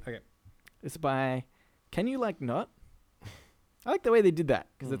thought for you. Okay. It's by Can You Like Not? I like the way they did that,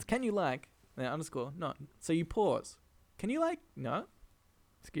 because it's Can You Like, then underscore, not. So you pause. Can you like not?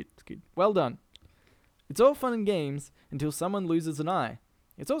 It's good, it's good. Well done. It's all fun and games until someone loses an eye.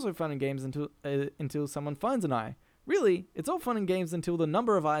 It's also fun and games until someone finds an eye. Really, it's all fun and games until the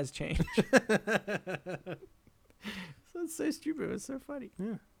number of eyes change. So it's so stupid. It's so funny.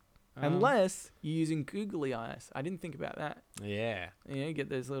 Yeah. Unless you're using googly eyes. I didn't think about that. Yeah. You know, you get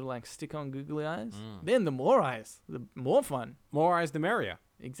those little like stick-on googly eyes. Then the more eyes, the more fun. More eyes, the merrier.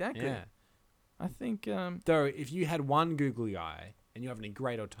 Exactly. Yeah. I think. Though, if you had one googly eye and you're having a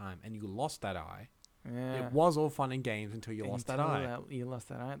great old time and you lost that eye, it was all fun and games until you lost that eye. You lost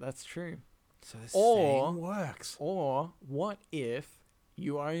that eye. That's true. So the saying works. Or what if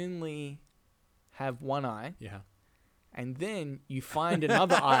you only have one eye? Yeah. And then you find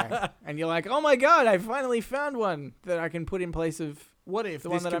another eye, and you're like, "Oh my god, I finally found one that I can put in place of what if the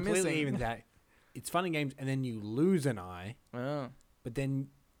this one that I'm completely missing." Evens out? It's fun and games, and then you lose an eye. Oh. But then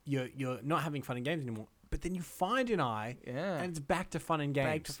you're not having fun and games anymore. But then you find an eye, and it's back to fun and games.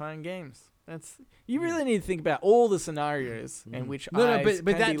 Back to fun and games. You really need to think about all the scenarios in which eyes but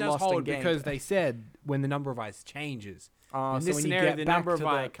can that be does lost hold and gained. because they said when the number of eyes changes. Oh, in so this when scenario, you get the number back of to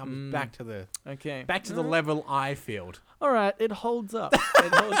eye comes back to the the level eye field. All right, it holds up.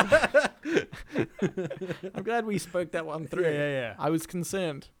 It holds up. I'm glad we spoke that one through. Yeah. I was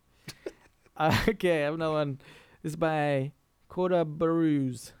concerned. Okay, I have another one. This is by Quota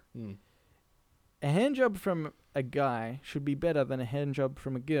Baruz. A hand job from a guy should be better than a hand job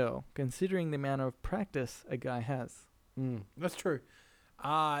from a girl, considering the amount of practice a guy has. That's true.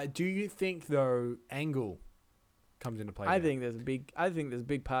 Do you think though angle comes into play? I think there's a big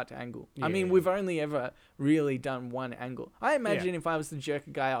part to angle. Yeah. I mean, we've only ever really done one angle. I imagine if I was to jerk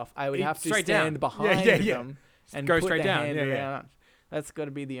a guy off, I would have to stand behind them and go put straight the down. hand around. That's got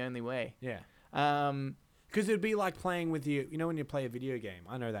to be the only way. Yeah. Because it'd be like playing with you know when you play a video game.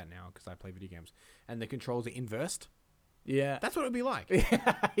 I know that now because I play video games, and the controls are inversed. Yeah. That's what it'd be like.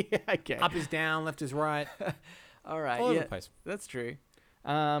 Yeah, okay. Up is down, left is right. All right. All over the place. That's true.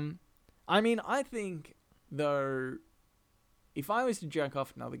 I mean, I think though, if I was to jerk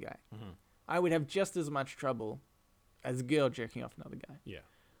off another guy, I would have just as much trouble as a girl jerking off another guy. Yeah.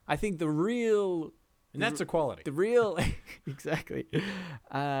 I think the real... And that's equality. The real... Exactly.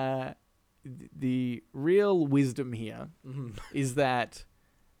 The real wisdom here is that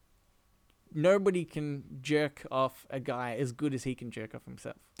nobody can jerk off a guy as good as he can jerk off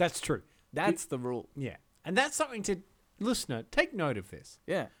himself. That's true. That's the rule. Yeah. And that's something to... Listener, take note of this.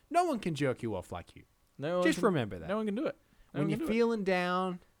 Yeah. No one can jerk you off like you. Just remember that. No one can do it. When you're feeling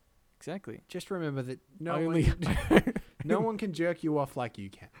down... Exactly. Just remember that no one can jerk you off like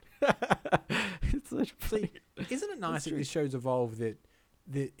you can. It's such See, isn't it nice that this show's evolved that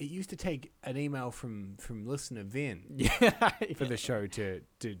it used to take an email from listener Vin for the show to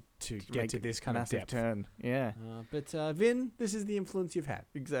get to this kind of depth. Turn. Yeah. But Vin, this is the influence you've had.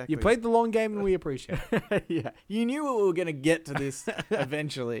 Exactly. You played the long game and we appreciate it. Yeah. You knew we were going to get to this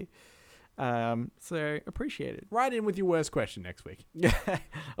eventually. So appreciate it. Write in with your worst question next week.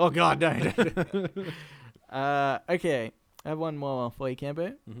 Oh God, no. Okay. I have one more for you,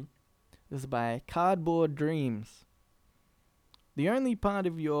 Campo. This is by Cardboard Dreams. The only part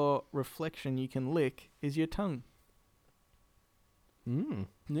of your reflection you can lick is your tongue.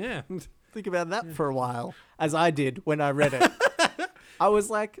 Yeah. Think about that for a while, as I did when I read it. I was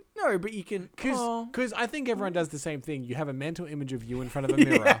like, no, but you can... Because I think everyone does the same thing. You have a mental image of you in front of a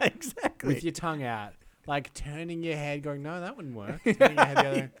mirror. Yeah, exactly. With your tongue out. Like turning your head going, no, that wouldn't work. Turning your head the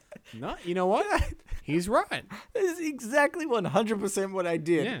other way. No, you know what? He's right. This is exactly 100% what I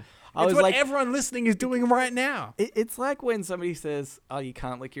did. Yeah. I was was what everyone listening is doing right now. It's like when somebody says, oh, you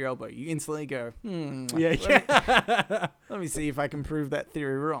can't lick your elbow. You instantly go, let me see if I can prove that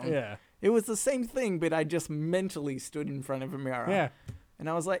theory wrong. Yeah. It was the same thing, but I just mentally stood in front of a mirror. Yeah. And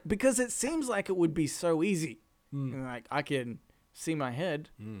I was like, because it seems like it would be so easy. And like, I can see my head.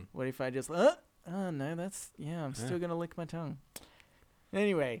 What if I just, oh, no, I'm still going to lick my tongue.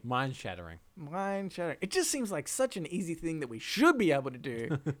 Anyway. Mind shattering. It just seems like such an easy thing that we should be able to do.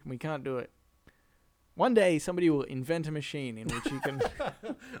 And we can't do it. One day, somebody will invent a machine in which you can...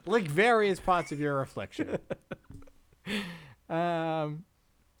 lick various parts of your reflection.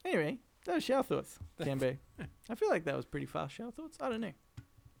 Anyway, that was shower thoughts, Cambe. I feel like that was pretty fast shower thoughts. I don't know.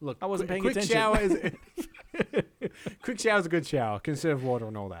 Look, I wasn't paying quick attention. Quick shower's a good shower. Conserve water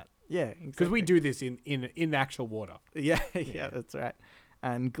and all that. Yeah, exactly. Because we do this in actual water. Yeah, that's right.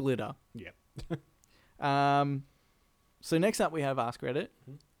 and glitter. Yep. So next up we have Ask Reddit.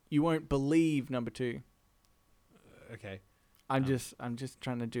 Mm-hmm. You won't believe number 2. Okay. I'm just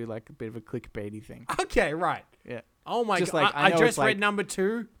trying to do like a bit of a clickbaity thing. Okay, right. Yeah. Oh my Just god! like, I know just it's read like- number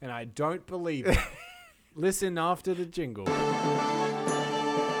 2, and I don't believe it. Listen after the jingle. Ask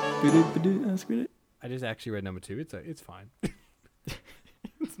Reddit. I just actually read number 2. It's fine.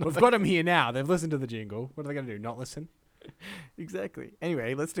 We've got them here now. They've listened to the jingle. What are they going to do? Not listen? Exactly.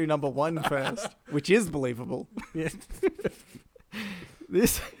 Anyway, let's do number 1 first, which is believable. Yeah.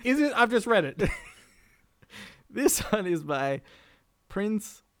 This Is it? I've just read it. This one is by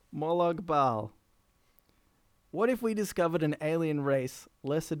Prince Molag Bal. What if we discovered an alien race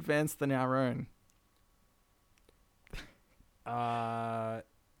less advanced than our own?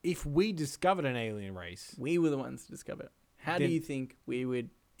 If we discovered an alien race, We were the ones to discover it. How do Then- you think we would...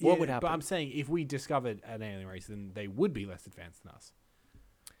 What would happen? But I'm saying if we discovered an alien race, then they would be less advanced than us.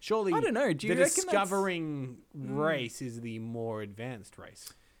 Surely, I don't know. Do you the reckon discovering race is the more advanced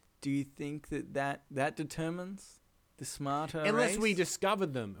race. Do you think that determines the smarter Unless race? we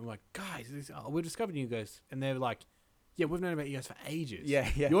discovered them, and we're like, guys, we're discovering you guys, and they're like, yeah, we've known about you guys for ages. Yeah.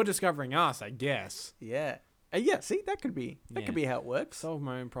 You're discovering us, I guess. Yeah. Yeah, see, that could be how it works. Solve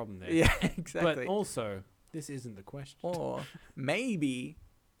my own problem there. Yeah, exactly. But also, this isn't the question. Or maybe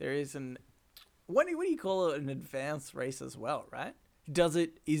there is what do you call it, an advanced race as well, right?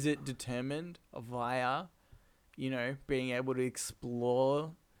 Is it determined via, being able to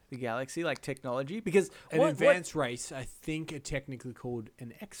explore the galaxy, like technology? Because An advanced race, I think, are technically called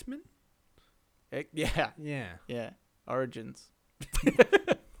an X-Men. Yeah. Yeah. Origins.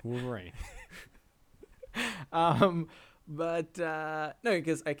 Wolverine. But no,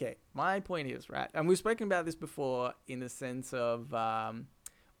 because my point is, right, and we've spoken about this before in the sense of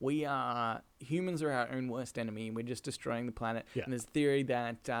humans are our own worst enemy, and we're just destroying the planet. Yeah. And there's theory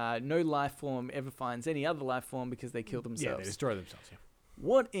that no life form ever finds any other life form because they kill themselves. Yeah, they destroy themselves. Yeah.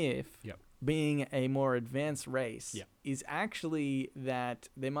 What if Yep. being a more advanced race Yep. is actually that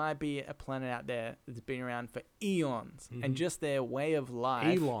there might be a planet out there that's been around for eons, and just their way of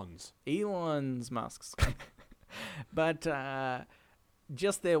life... Elon's Musk's. But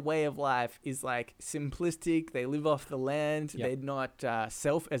just their way of life is like simplistic. They live off the land. Yep. They're not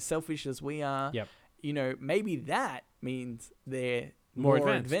as selfish as we are. Yep. Maybe that means they're More more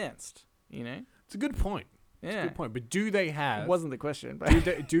advanced. advanced. It's a good point. It's Yeah. a good point. But do they It have... wasn't the question,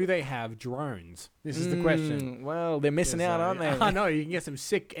 but do they have drones? This is the question. Well, they're missing out, aren't they? I know. You can get some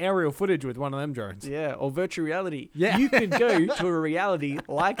sick aerial footage with one of them drones. Yeah, or virtual reality. Yeah. You could go to a reality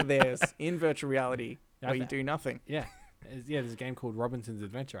like theirs in virtual reality where you Okay. do nothing. Yeah. There's a game called Robinson's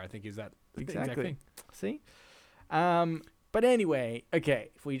Adventure, I think, is that the exact Exactly. thing. See? But anyway,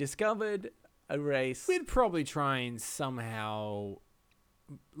 if we discovered a race... We'd probably try and somehow,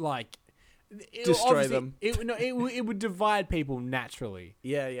 like... Destroy obviously, them. It would divide people naturally.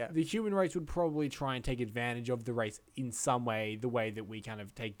 Yeah. The human race would probably try and take advantage of the race in some way, the way that we kind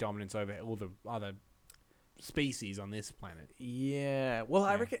of take dominance over all the other species on this planet. Yeah. Well,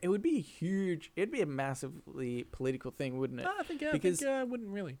 I Yeah. reckon it would be huge. It'd be a massively political thing, wouldn't it? No, I think wouldn't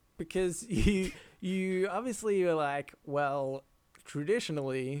really. Because you obviously are like, well,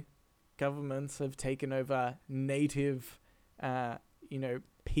 traditionally, governments have taken over native,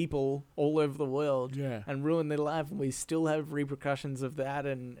 people all over the world Yeah. and ruined their life, and we still have repercussions of that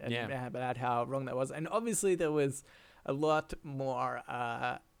and Yeah. about how wrong that was. And obviously there was a lot more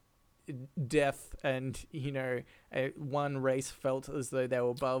death, and one race felt as though they were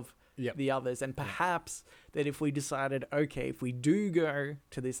above Yep. the others, and perhaps that if we decided, if we do go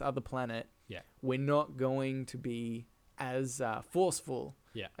to this other planet, Yeah. we're not going to be as forceful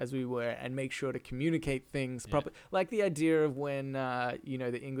Yeah. as we were, and make sure to communicate things Yeah. properly. Like the idea of when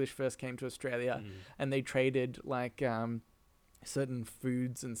the English first came to Australia, and they traded like certain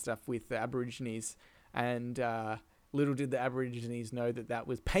foods and stuff with the Aborigines, and little did the Aborigines know that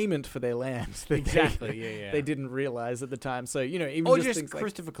was payment for their land. that Exactly. Yeah. They didn't realize at the time. So even Or just just things like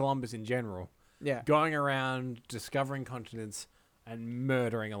Christopher Columbus in general, yeah. going around discovering continents and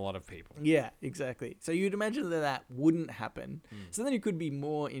murdering a lot of people. Yeah, exactly. So you'd imagine that wouldn't happen. So then it could be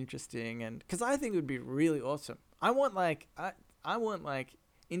more interesting, and because I think it would be really awesome. I want I want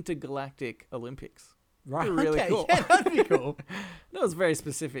intergalactic Olympics. Right. Be really okay. cool. Yeah, that'd be cool. That was very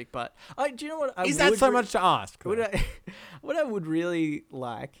specific, but do you know what? Is that so much to ask? What I would really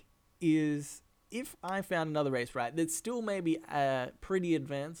like is if I found another race, right, that's still maybe pretty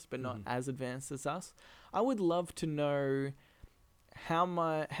advanced, but not as advanced as us. I would love to know how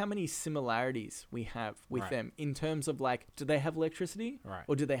many similarities we have with them in terms of do they have electricity, Right.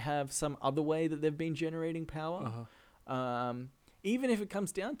 or do they have some other way that they've been generating power? even if it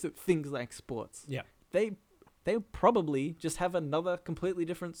comes down to things like sports, Yeah. they probably just have another completely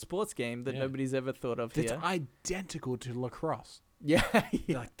different sports game that nobody's ever thought of That's here. identical to lacrosse. Yeah.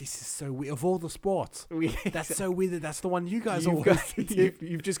 You're like, this is so weird. Of all the sports, that's so weird that that's the one you guys always got,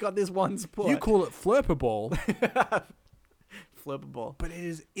 you've just got this one sport. You call it flurperball. Flurperball. But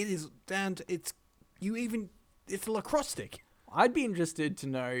it is down to, it's a lacrosse stick. I'd be interested to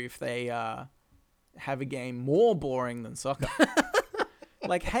know if they have a game more boring than soccer.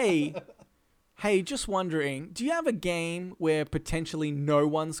 Like, hey, just wondering, do you have a game where potentially no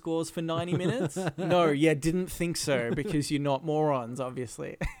one scores for 90 minutes? No, yeah, didn't think so, because you're not morons,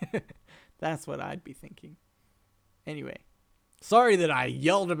 obviously. That's what I'd be thinking. Anyway, sorry that I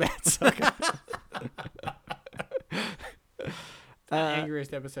yelled about soccer.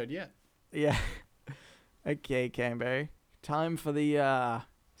 Angriest episode yet. Yeah. Okay, Cambo. Time for the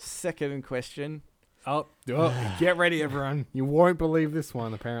second question. Oh, get ready, everyone. You won't believe this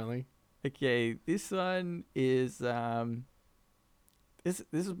one, apparently. Okay, this one is this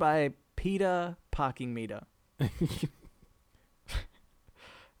is by Peter Parking Meter.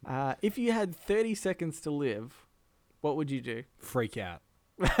 If you had 30 seconds to live, what would you do? Freak out.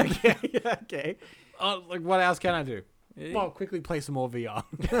 Okay. Oh, like what else can I do? Well, quickly play some more VR.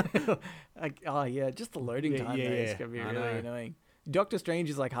 Just the loading time. It's gonna be really annoying. Doctor Strange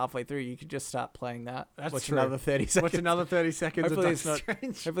is like halfway through. You could just start playing that. That's Watch true. another 30 seconds. Watch another 30 seconds.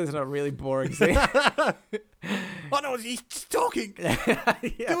 Hopefully it's not really boring. Scene. Oh no, he's talking.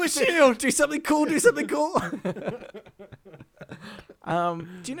 Do a shield. Do something cool. Do something cool. Do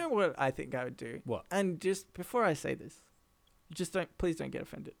you know what I think I would do? What? And just before I say this, please don't get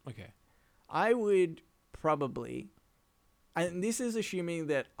offended. Okay. I would probably, and this is assuming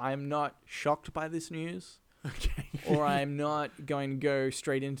that I'm not shocked by this news. Okay. Or I'm not going to go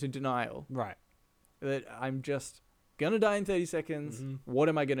straight into denial. Right. That I'm just going to die in 30 seconds. Mm-hmm. What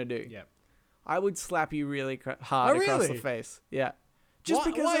am I going to do? Yep. I would slap you really hard across the face. Yeah.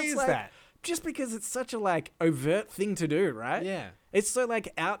 Why is that? Just because it's such a overt thing to do, right? Yeah. It's so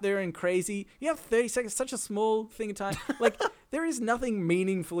out there and crazy. You have 30 seconds, such a small thing of time. There is nothing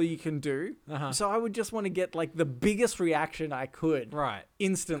meaningful you can do. Uh-huh. So I would just want to get the biggest reaction I could. Right.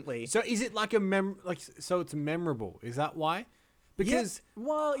 Instantly. So is it so it's memorable? Is that why? Because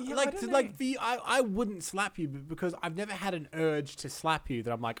I wouldn't slap you because I've never had an urge to slap you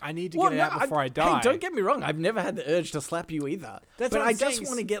that I'm like, I need to get it out before I die. Hey, don't get me wrong. I've never had the urge to slap you either. But I just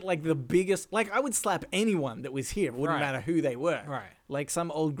want to get the biggest, I would slap anyone that was here. It wouldn't matter who they were. Right. Like some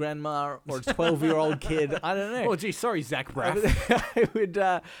old grandma or 12-year-old kid. I don't know. Oh, gee, sorry, Zach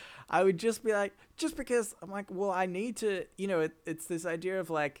Braff. I would just be just because I'm well, I need to, it's this idea of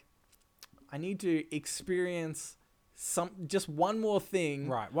I need to experience just one more thing,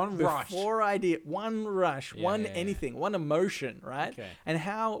 right? One rush, anything, one emotion, right? Okay. And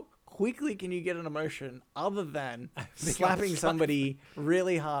how quickly can you get an emotion other than slapping somebody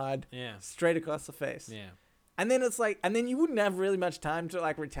really hard, straight across the face? Yeah. And then it's and then you wouldn't have really much time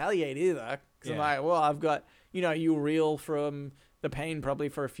to retaliate either, because I'm I've got you reel from the pain probably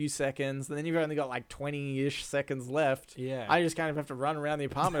for a few seconds, and then you've only got 20-ish seconds left. Yeah. I just kind of have to run around the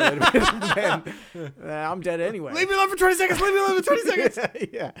apartment a little bit, and then I'm dead anyway. Leave me alone for 20 seconds. Leave me alone for 20 seconds.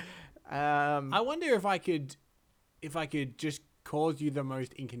 Yeah. I wonder if I could just cause you the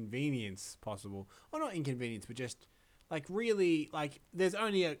most inconvenience possible, or not inconvenience, but just really there's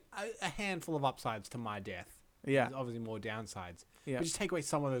only a handful of upsides to my death. Yeah. There's obviously more downsides. Yeah. But just take away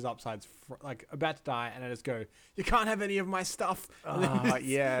some of those upsides, about to die, and I just go, you can't have any of my stuff.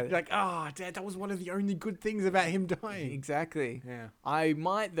 Yeah. You're Dad, that was one of the only good things about him dying. Exactly. Yeah. I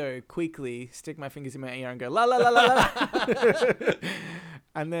might, though, quickly stick my fingers in my ear and go, la, la, la, la, la.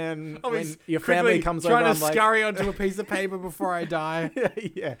 And then when your family comes over, I'm trying to scurry onto a piece of paper before I die.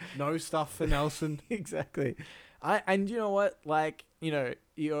 Yeah. No stuff for Nelson. Exactly. And you know what?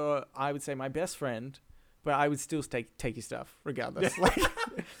 You're, I would say, my best friend, but I would still take your stuff regardless.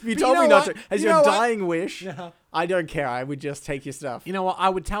 If you told me not to, as your dying wish, I don't care. I would just take your stuff. You know what? I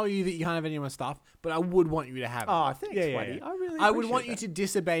would tell you that you can't have any of my stuff, but I would want you to have it. Oh, thanks, buddy. Yeah. I would want you to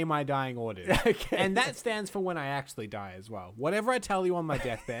disobey my dying orders. Okay. And that stands for when I actually die as well. Whatever I tell you on my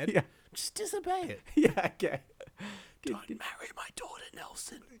deathbed, just disobey it. Yeah, okay. Don't marry my daughter,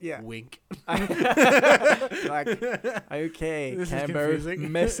 Nelson. Yeah. Wink. Okay, this Cambo,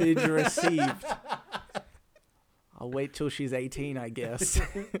 message received. I'll wait till she's 18, I guess.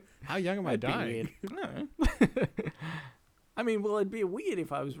 How young am I dying? No. I mean, well, it'd be weird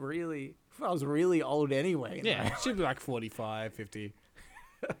if I was really old anyway. Yeah, she'd be 45, 50.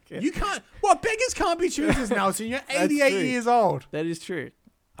 Okay. You can't. What, beggars can't be choosers, Nelson. You're 88 years old. That is true.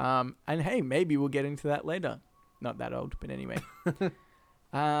 And hey, maybe we'll get into that later. not that old, but anyway.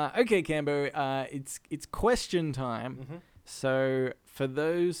 Okay, Cambo. It's question time. Mm-hmm. So for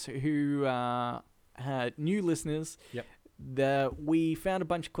those who had new listeners, we found a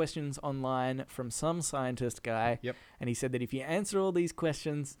bunch of questions online from some scientist guy. Yep. And he said that if you answer all these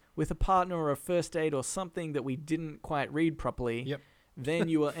questions with a partner or a first date or something that we didn't quite read properly, then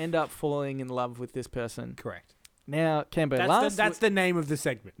you will end up falling in love with this person. Correct. Now, Cambo, that's the name of the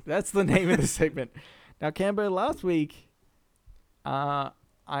segment. That's the name of the segment. Now, Cambo, last week, I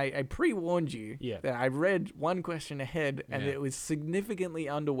pre-warned you that I read one question ahead and it was significantly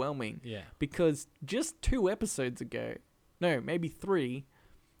underwhelming. Yeah. Because just 2 episodes ago, no, maybe 3,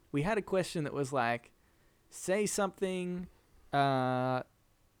 we had a question that was like, say something to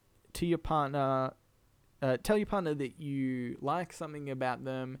your partner, tell your partner that you like something about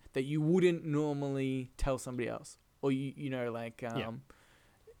them that you wouldn't normally tell somebody else. Or, you know, like,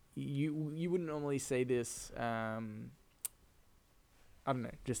 you wouldn't normally say this, I don't know,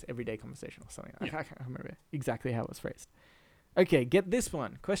 just everyday conversation or something. I can't remember exactly how it was phrased. Okay, get this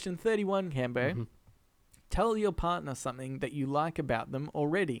one. Question 31, Cambo. Mm-hmm. Tell your partner something that you like about them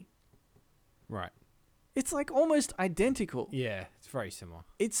already. Right. It's like almost identical. Yeah, it's very similar.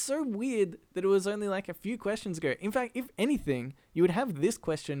 It's so weird that it was only like a few questions ago. In fact, if anything, you would have this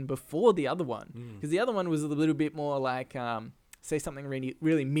question before the other one. Because the other one was a little bit more like, say something really,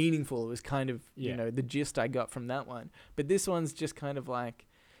 really meaningful. It was kind of, you know, the gist I got from that one. But this one's just kind of like,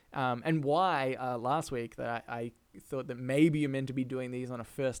 and why last week that I thought that maybe you're meant to be doing these on a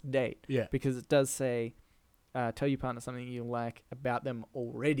first date. Yeah. Because it does say, tell your partner something you like about them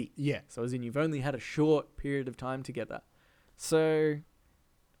already. Yeah. So as in you've only had a short period of time together. So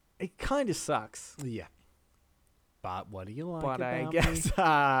it kind of sucks. Yeah. But what do you like but about I guess,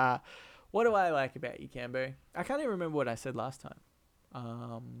 what do I like about you, Cambo? I can't even remember what I said last time.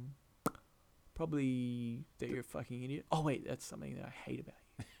 Probably that you're a fucking idiot. Oh, wait, that's something that I hate about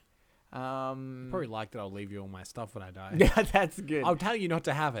you. Probably like that I'll leave you all my stuff when I die. Yeah, that's good. I'll tell you not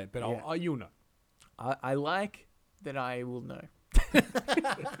to have it, but you'll know. I like that I will know. The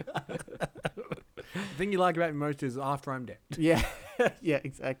thing you like about me most is after I'm dead. Yeah, yeah,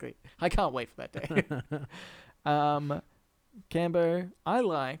 exactly. I can't wait for that day. Cambo, I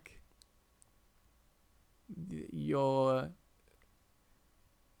like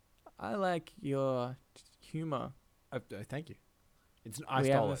your humor. Thank you. We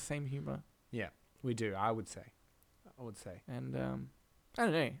have the same humor. Yeah, we do. I would say. And I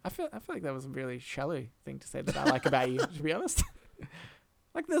don't know. I feel like that was a really shallow thing to say that I like about you. To be honest,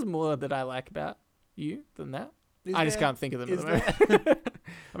 like there's more that I like about you than that. I just can't think of them at the moment.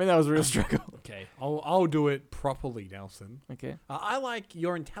 I mean, that was a real struggle. Okay, I'll do it properly, Nelson. Okay. I like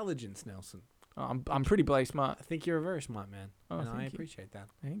your intelligence, Nelson. Oh, I'm pretty bloody smart. I think you're a very smart man, and I you. appreciate that.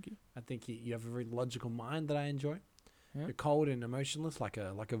 Thank you. I think you have a very logical mind that I enjoy. Yeah. You're cold and emotionless, like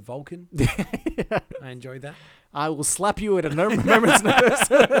a Vulcan. I enjoy that. I will slap you at a moment's notice.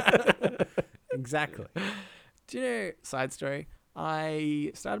 Exactly. Do you know, side story,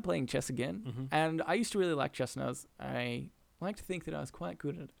 I started playing chess again, and I used to really like chess, and I like to think that I was quite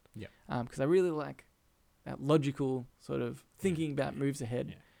good at it. Yeah. Because I really like that logical sort of thinking about moves ahead.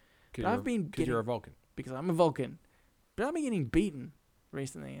 Yeah. Because you're a Vulcan. Because I'm a Vulcan. But I've been getting beaten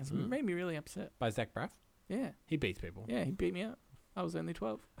recently, and it's made me really upset. By Zach Braff? Yeah. He beats people. Yeah, he beat me up. I was only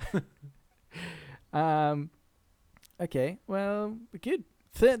 12. Okay, well, good.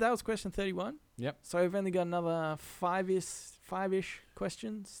 That was question 31. Yep. So we've only got another five-ish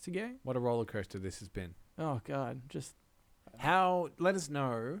questions to go. What a roller coaster this has been. Oh, God. Just let us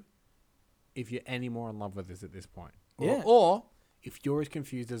know if you're any more in love with us at this point. Or if you're as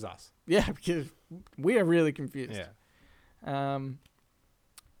confused as us. Yeah, because we are really confused. Yeah.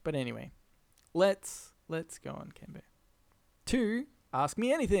 But anyway, let's go on, Cambo. To Ask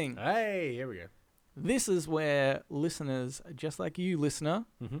Me Anything. Hey, here we go. This is where listeners, just like you, listener,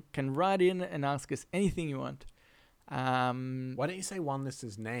 can write in and ask us anything you want. Why don't you say one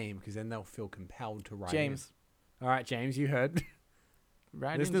listener's name? Because then they'll feel compelled to write James. in. All right, James, you heard.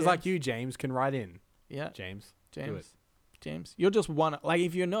 Write listeners in, like you, James, can write in. Yeah. James. Do it. James. You're just one. Like,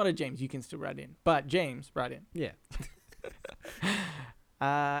 if you're not a James, you can still write in. But James, write in. Yeah.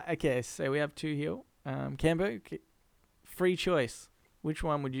 Okay, so we have 2 here. Cambo, free choice. Which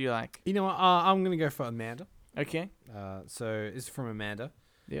one would you like? You know what? I'm going to go for Amanda. Okay. So this is from Amanda.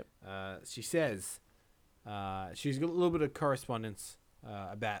 Yep. She says she's got a little bit of correspondence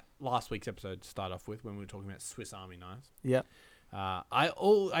about last week's episode to start off with when we were talking about Swiss Army knives. Yep.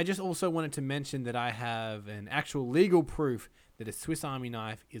 I just also wanted to mention that I have an actual legal proof that a Swiss Army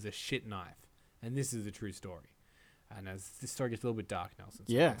knife is a shit knife. And this is a true story. And as this story gets a little bit dark, Nelson.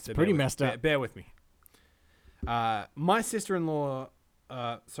 Yeah, it's pretty messed up. Bear with me. My sister-in-law,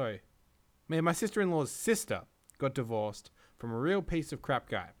 my sister-in-law's sister got divorced from a real piece of crap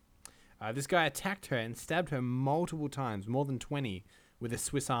guy. This guy attacked her and stabbed her multiple times, more than 20, with a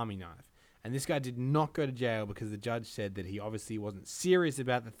Swiss Army knife. And this guy did not go to jail because the judge said that he obviously wasn't serious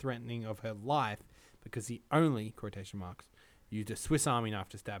about the threatening of her life because he only, quotation marks, used a Swiss Army knife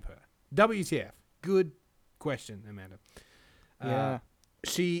to stab her. WTF. Good question, Amanda. Yeah.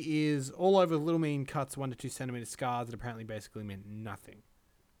 She is all over little mean cuts, 1 to 2 centimeter scars that apparently basically meant nothing.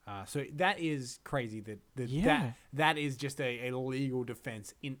 So that is crazy that is just a legal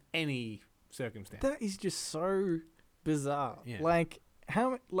defense in any circumstance. That is just so bizarre. Yeah.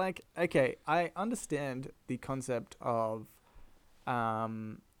 Okay, I understand the concept of,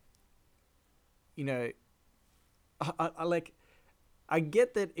 I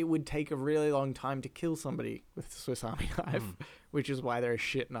get that it would take a really long time to kill somebody with a Swiss Army knife, which is why they're a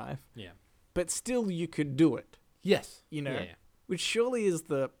shit knife. Yeah. But still, you could do it. Yes. Yeah. Which surely is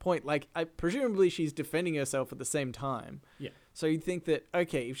the point. Presumably she's defending herself at the same time. Yeah. So you'd think that,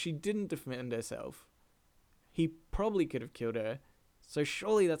 okay, if she didn't defend herself, he probably could have killed her. So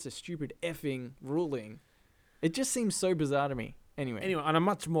surely that's a stupid effing ruling. It just seems so bizarre to me. Anyway, on a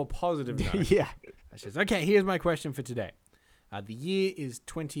much more positive note. Yeah. Okay, here's my question for today. The year is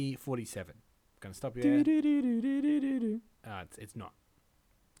 2047. I'm going to stop you there. It's not.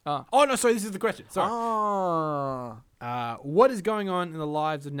 Oh, no, sorry, this is the question. Sorry. What is going on in the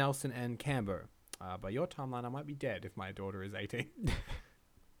lives of Nelson and Cambo? By your timeline, I might be dead if my daughter is 18.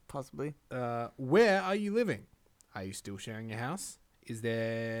 Possibly. Where are you living? Are you still sharing a house? Is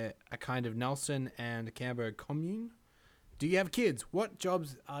there a kind of Nelson and Cambo commune? Do you have kids? What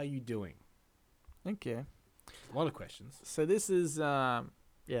jobs are you doing? Okay. A lot of questions. So this is, yeah,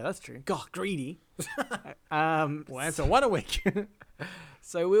 that's true. God, greedy. We'll answer one a week.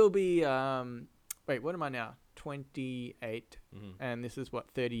 So we'll be, wait, what am I now? 28. And this is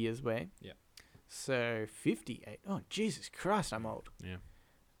 30 years away? Yeah. So 58. Oh, Jesus Christ, I'm old. Yeah.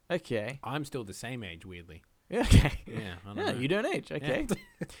 Okay. I'm still the same age, weirdly. Okay. Yeah, I don't know. You don't age. Okay.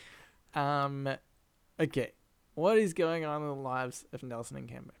 Yeah. Okay. What is going on in the lives of Nelson and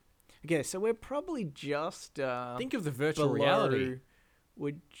Cambo? Okay, so we're probably just think of the virtual reality.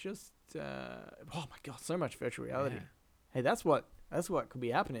 We're just oh my god, so much virtual reality. Yeah. Hey, that's what could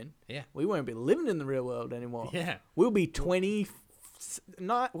be happening. Yeah. We won't be living in the real world anymore. Yeah. We'll be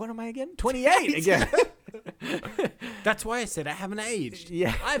what am I again? 28 again. That's why I said I haven't aged.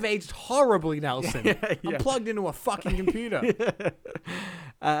 Yeah. I've aged horribly, Nelson. Yeah. I'm plugged into a fucking computer.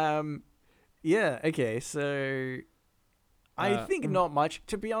 Yeah, okay, so I think not much.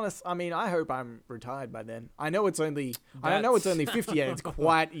 To be honest, I mean, I hope I'm retired by then. I know it's only 58. It's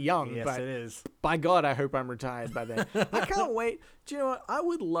quite young, yes, but it is. By God, I hope I'm retired by then. I can't wait. Do you know what? I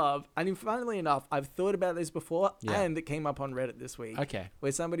would love, and funnily enough, I've thought about this before, and it came up on Reddit this week. Okay.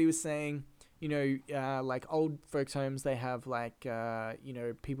 Where somebody was saying, like old folks' homes, they have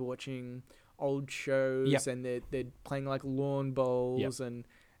people watching old shows, and they're playing like lawn bowls and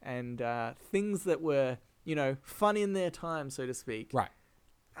things that were, fun in their time, so to speak. Right.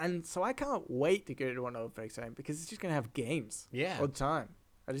 And so I can't wait to go to an old folks' home because it's just going to have games all the time.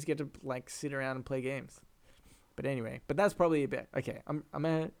 I just get to sit around and play games. But anyway, that's probably a bit. Okay, I'm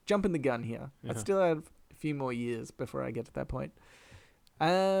going to jump in the gun here. I still have a few more years before I get to that point.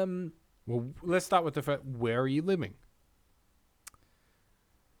 Well, let's start with the first. Where are you living?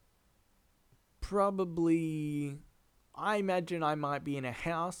 Probably, I imagine I might be in a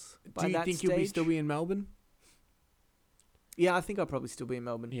house by that stage. Do you think you'll still be in Melbourne? Yeah, I think I'll probably still be in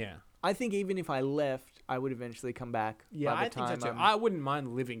Melbourne. Yeah. I think even if I left, I would eventually come back. Yeah, I think so too. I wouldn't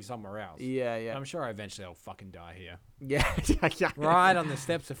mind living somewhere else. Yeah, yeah. I'm sure eventually I'll fucking die here. Yeah. Right on the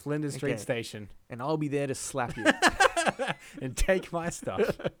steps of Flinders Street Station. And I'll be there to slap you. And take my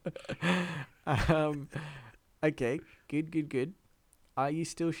stuff. Okay, good. Are you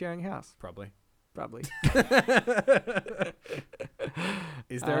still sharing a house? Probably.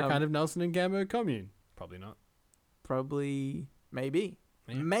 Is there a kind of Nelson and Cambo commune? Probably not. Probably, maybe.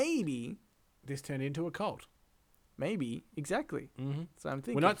 Yeah. Maybe. This turned into a cult. Maybe, exactly. Mm-hmm. So I'm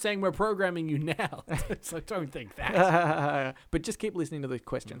thinking. We're not saying we're programming you now, so don't think that. But just keep listening to the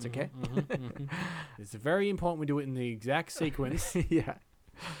questions, okay? It's very important we do it in the exact sequence. Yeah.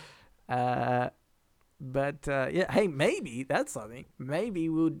 Hey, maybe that's something. Maybe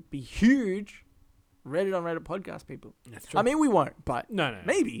we'll be huge Reddit on Reddit podcast people. That's true. I mean, we won't, but no.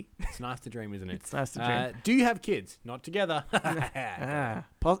 Maybe. It's nice to dream, isn't it? It's nice to dream. Do you have kids? Not together.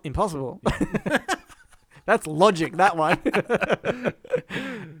 Impossible. That's logic, that one.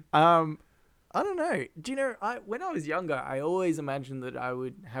 I don't know. Do you know, when I was younger, I always imagined that I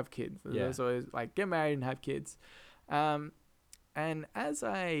would have kids. I was always like, get married and have kids. And as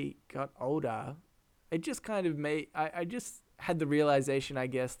I got older, it just kind of I just had the realization, I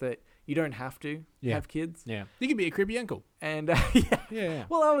guess, that you don't have to have kids. Yeah. You can be a creepy uncle. And Yeah.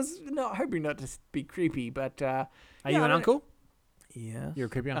 Well, I was not hoping not to be creepy, but are you an uncle? Yeah. You're a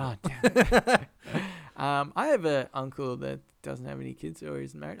creepy uncle. Oh, damn. I have an uncle that doesn't have any kids or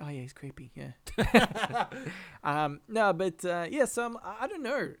isn't married. Oh yeah, he's creepy. Yeah. No, but so I don't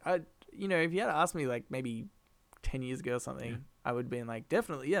know. If you had asked me like maybe 10 years ago or something, I would have been like,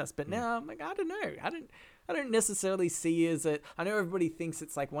 definitely yes. But now I'm like, I don't know. I don't necessarily see it as I know everybody thinks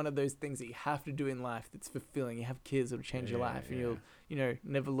it's like one of those things that you have to do in life that's fulfilling. You have kids, it'll change your life, and you'll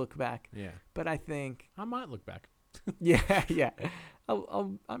never look back. Yeah. But I think I might look back. yeah.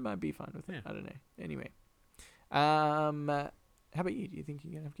 I might be fine with it. I don't know. Anyway, how about you? Do you think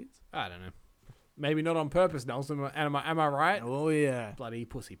you're gonna have kids? I don't know. Maybe not on purpose, Nelson. Am I right? Oh yeah. Bloody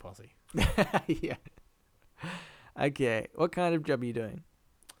pussy posse. Yeah. Okay. What kind of job are you doing?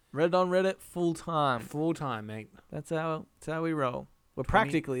 Reddit on Reddit full time. Full time, mate. That's how we roll. We're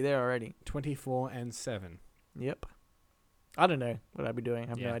practically there already. 24/7. Yep. I don't know what I'd be doing. I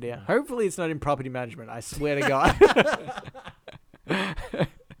have no idea. No. Hopefully it's not in property management. I swear to God.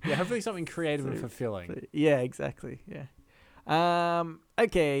 Yeah, hopefully something creative and fulfilling. Yeah, exactly. Yeah.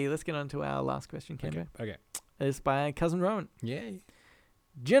 Okay, let's get on to our last question, Kendra. Okay. It's by Cousin Rowan. Yeah.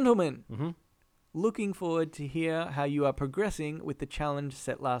 Gentlemen, Mm-hmm. looking forward to hear how you are progressing with the challenge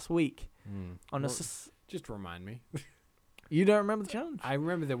set last week. Just remind me. You don't remember the challenge? I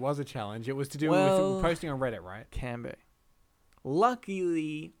remember there was a challenge. It was to do with posting on Reddit, right? Cambo.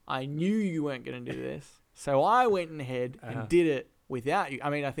 Luckily, I knew you weren't going to do this, so I went ahead and did it without you.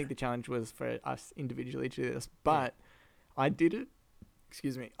 I mean, I think the challenge was for us individually to do this, but I did it,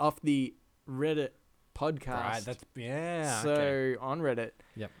 off the Reddit podcast. Right, So, on Reddit.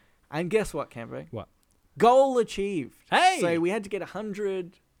 Yep. And guess what, Cambo? What? Goal achieved. Hey! So, we had to get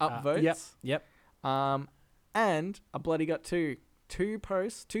 100 upvotes. Yep. And I bloody got two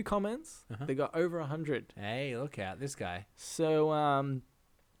posts, 2 comments. They got over 100. Hey, look out, this guy. So,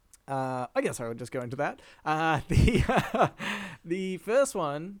 I guess I would just go into that. The first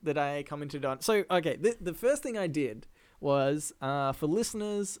one that I commented on. So, okay, the first thing I did was for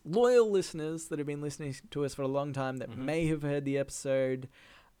listeners, loyal listeners that have been listening to us for a long time that may have heard the episode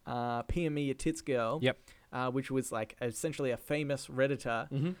PM Me Your Tits Girl. Yep. Which was like essentially a famous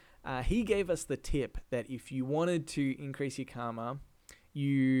Redditor. He gave us the tip that if you wanted to increase your karma,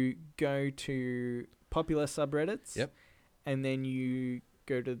 you go to popular subreddits. Yep. And then you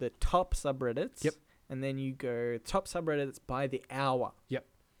go to the top subreddits. Yep. And then you go top subreddits by the hour. Yep.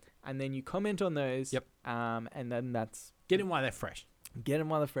 And then you comment on those. Yep. And then that's... Get them while they're fresh. Get them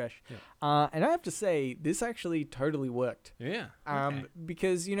while they're fresh. Yep. And I have to say, this actually totally worked. Yeah.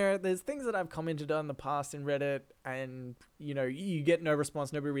 Because, there's things that I've commented on in the past in Reddit and, you get no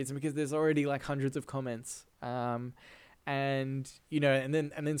response, no reason because there's already like hundreds of comments. And then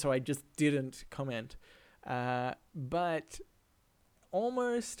so I just didn't comment. But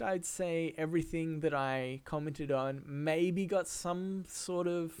almost I'd say everything that I commented on maybe got some sort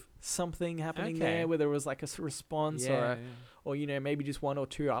of something happening there, whether it was like a response or maybe just 1 or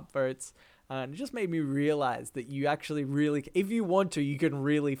 2 upvotes. And it just made me realize that you actually really, if you want to, you can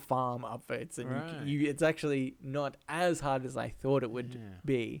really farm upvotes. And it's actually not as hard as I thought it would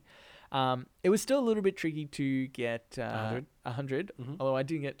be. It was still a little bit tricky to get 100, although I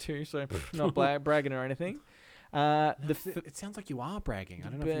didn't get 2, so not bragging or anything. It sounds like you are bragging. I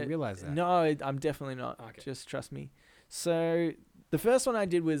don't know if you realize that. No, I'm definitely not. Okay. Just trust me. So the first one I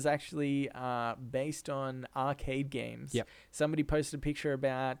did was actually based on arcade games. Yep. Somebody posted a picture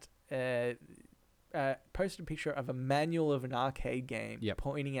about of a manual of an arcade game,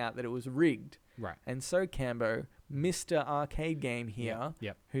 pointing out that it was rigged. Right. And so Cambo, Mr. Arcade Game here,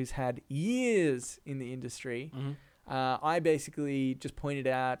 who's had years in the industry, I basically just pointed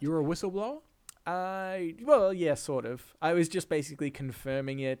out. You were a whistleblower? Well, yeah, sort of. I was just basically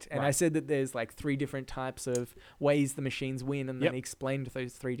confirming it, and I said that there's like 3 different types of ways the machines win, and then explained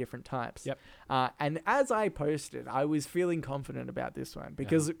those 3 different types. Yep. And as I posted, I was feeling confident about this one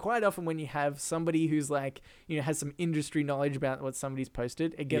because quite often when you have somebody who's like, has some industry knowledge about what somebody's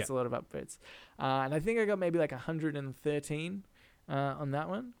posted, it gets a lot of upvotes. And I think I got maybe like 113 on that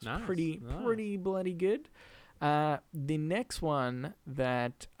one. It's nice. Pretty bloody good. The next one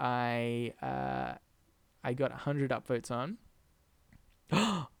that I got 100 upvotes on.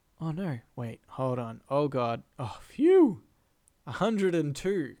 Oh no! Wait, hold on. Oh god! Oh phew!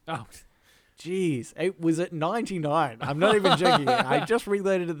 102. Oh, Jeez, it was at 99. I'm not even joking. I just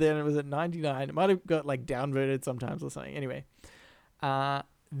reloaded it then. It was at 99. It might have got like downvoted sometimes or something. Anyway,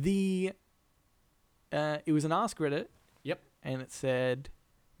 it was an Ask Reddit. Yep. And it said,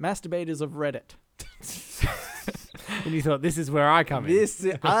 masturbators of Reddit. And you thought, this is where I come in.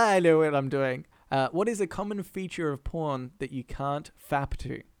 I know what I'm doing. What is a common feature of porn that you can't fap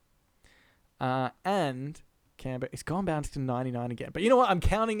to? And Canberra, it's gone down to 99 again. But you know what? I'm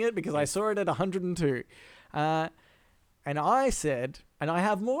counting it because I saw it at 102. And I said, and I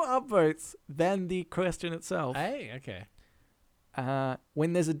have more upvotes than the question itself. Hey, okay.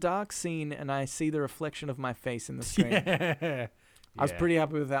 When there's a dark scene and I see the reflection of my face in the screen. I was pretty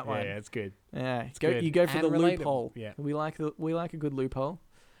happy with that one. Yeah, it's good. Yeah, it's good. You go for and the relatable. loophole. Yeah, we like a good loophole.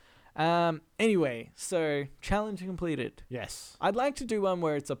 Anyway, so challenge completed. Yes. I'd like to do one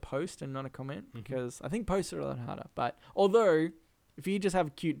where it's a post and not a comment because I think posts are a lot harder. But although, if you just have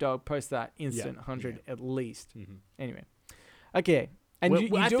a cute dog, post that instant 100 at least. Mm-hmm. Anyway, okay, and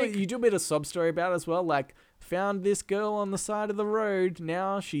you do a bit of sob story about it as well. Like, found this girl on the side of the road.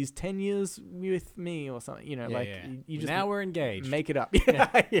 Now she's 10 years with me or something. You know, you just now we're engaged. Make it up.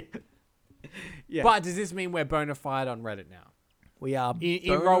 Yeah. But does this mean we're bona fide on Reddit now? We are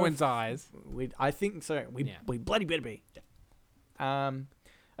in Rowan's eyes. I think so. We bloody better be.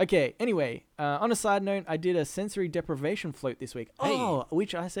 Okay. Anyway, on a side note, I did a sensory deprivation float this week. Hey. Oh,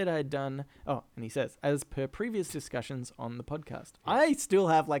 which I said I had done. Oh, and he says, as per previous discussions on the podcast, I still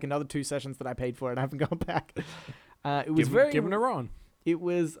have like another 2 sessions that I paid for and I haven't gone back. It was giving her on. It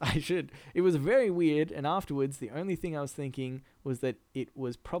was very weird, and afterwards, the only thing I was thinking was that it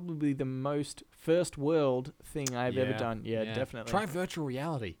was probably the most first world thing I've ever done. Yeah, definitely. Try virtual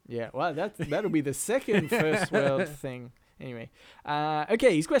reality. Yeah, well, that'll be the second first world thing. Anyway,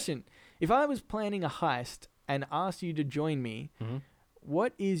 okay, his question. If I was planning a heist and asked you to join me,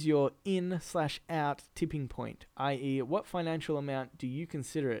 what is your in/out tipping point? I.e., what financial amount do you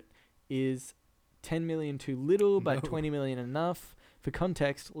consider it? Is 10 million too little, but 20 million enough? For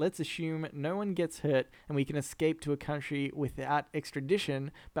context, let's assume no one gets hurt and we can escape to a country without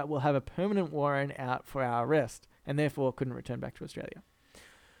extradition, but we'll have a permanent warrant out for our arrest and therefore couldn't return back to Australia.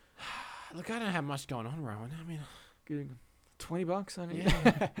 Look, I don't have much going on, Rowan. I mean, good. $20 on it.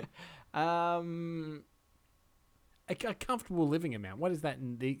 Yeah. A comfortable living amount. What is that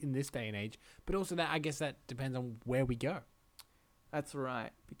in this day and age? But also that I guess that depends on where we go. That's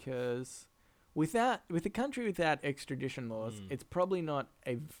right, because with a country without extradition laws, it's probably not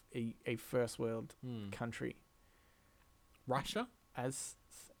a first world country. Russia?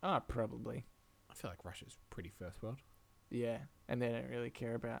 Probably. I feel like Russia's pretty first world. Yeah, and they don't really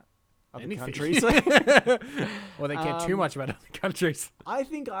care about other anything. Countries. Well, they care too much about other countries. I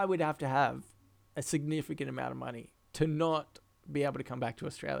think I would have to have a significant amount of money to not be able to come back to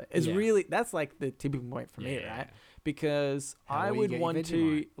Australia. That's like the tipping point for me, right? Because I would want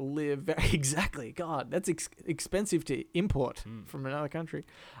to live very exactly. God, that's expensive to import from another country.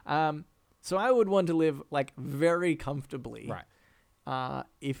 So I would want to live like very comfortably, right?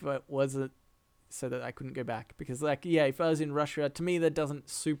 If it wasn't so that I couldn't go back, because like if I was in Russia, to me that doesn't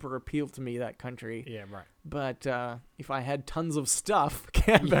super appeal to me, that country. Yeah, right. But if I had tons of stuff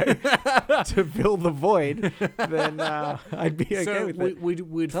to fill the void, then I'd be okay with it.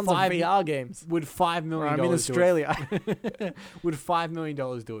 Would tons of VR games. Would $5 million? I'm in Australia. Would $5 million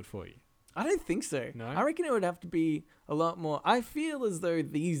do it for you? I don't think so. No? I reckon it would have to be a lot more. I feel as though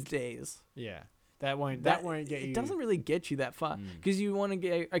these days, that won't get you. It doesn't really get you that far, because you want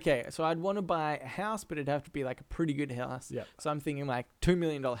to get so I'd want to buy a house, but it'd have to be like a pretty good house. Yeah. So I'm thinking like $2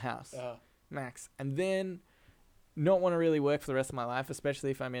 million house max, and then not want to really work for the rest of my life,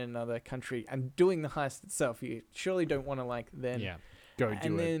 especially if I'm in another country and doing the heist itself. You surely don't want to go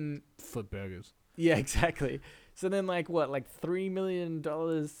do it. Flip burgers. Yeah, exactly. So then like $3 million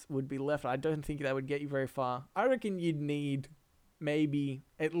would be left. I don't think that would get you very far. I reckon you'd need maybe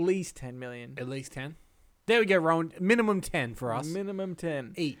at least 10 million. At least 10? There we go, Rowan. Minimum 10 for us. Minimum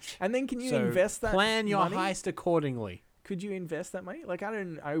 10. Each. And then can you invest that plan your money? heist accordingly. Could you invest that money? Like, I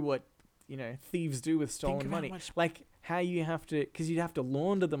don't know what, thieves do with stolen money. Like, how you have to, because you'd have to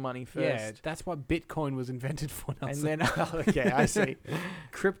launder the money first. Yeah, that's what Bitcoin was invented for. Nelson. And then, okay, I see.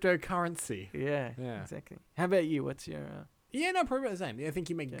 Cryptocurrency. Yeah, exactly. How about you? What's your... probably about the same. I think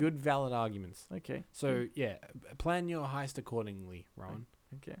you make good, valid arguments. Okay. So, plan your heist accordingly, Rowan.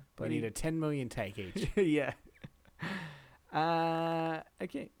 Okay. We need a 10 million take each. Yeah.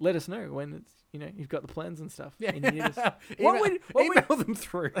 Okay. Let us know when it's, you've got the plans and stuff. Yeah. And you email them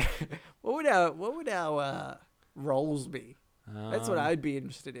through. What would our roles be? That's what I'd be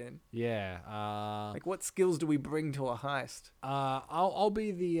interested in. Yeah. Like, what skills do we bring to a heist? I'll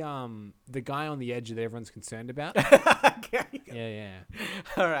be the guy on the edge that everyone's concerned about. Okay. Yeah.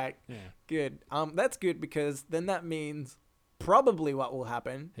 All right. Yeah. Good. That's good because then that means probably what will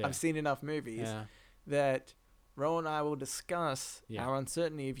happen. Yeah. I've seen enough movies that Ro and I will discuss our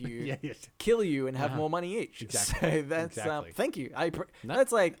uncertainty of you, kill you, and have more money each. Exactly. So that's thank you. No.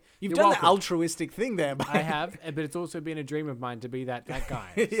 That's like you've You're done welcome. the altruistic thing there. I have, but it's also been a dream of mine to be that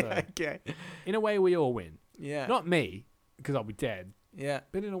guy. So Yeah, okay. in a way, we all win. Yeah. Not me, because I'll be dead. Yeah.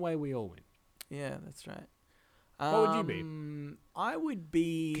 But in a way, we all win. Yeah, that's right. What would you be? I would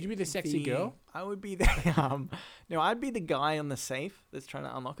be. Could you be the sexy girl? I would be the. No, I'd be the guy on the safe that's trying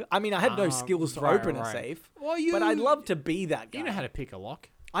to unlock it. I mean, I have no skills to open a safe, but I'd love to be that guy. You know how to pick a lock.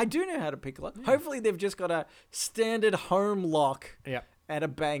 I do know how to pick a lock. Hopefully, they've just got a standard home lock at a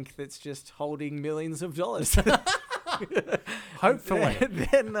bank that's just holding millions of dollars. Hopefully,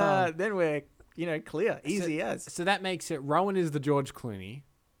 then we're clear, easy as. So that makes it. Rowan is the George Clooney.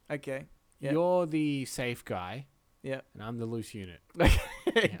 Okay. Yep. You're the safe guy. Yeah. And I'm the loose unit.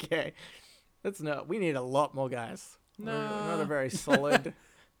 Okay. We need a lot more guys. No. We're not a very solid.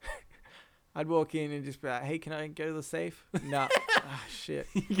 I'd walk in and just be like, hey, can I go to the safe? No. Shit.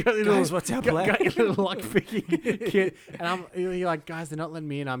 Guys, what's our plan? Got your little lock picking kid. And you're like, guys, they're not letting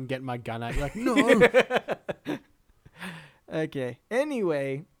me in. I'm getting my gun out. You're like, no. Okay.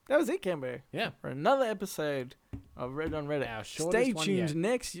 Anyway, that was it, Cambo. Yeah. For another episode of Reddit on Reddit. Our shortest Stay one tuned yet.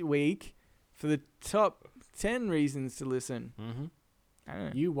 next week for the top 10 reasons to listen. Mm-hmm. I don't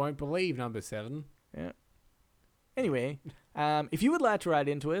know. You won't believe number 7. Yeah. Anyway, if you would like to write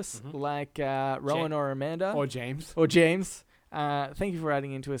into us, like Rowan or Amanda. Or James. Thank you for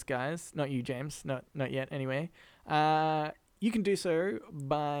writing into us, guys. Not you, James. Not yet, anyway. You can do so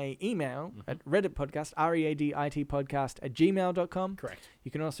by email at redditpodcast, readitpodcast Correct. You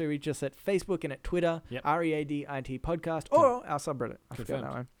can also reach us at Facebook and at Twitter, Yep. Readit Podcast, or our subreddit. I forgot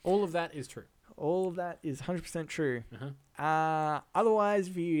that one. All of that is true. All of that is 100% true. Otherwise,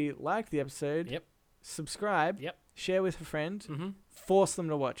 if you like the episode, subscribe, share with a friend, force them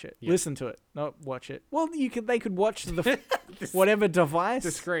to watch it. Listen to it, not watch it. Well, they could watch the whatever device,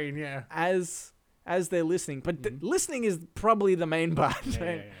 the screen, as they're listening. But listening is probably the main part.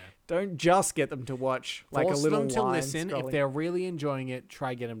 Don't just get them to watch like force a little them to line listen. scrolling. If they're really enjoying it,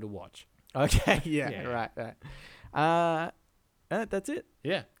 try get them to watch. Okay, right. That's it.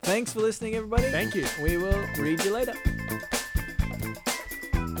 Yeah. Thanks for listening, everybody. Thank you. We will read you later.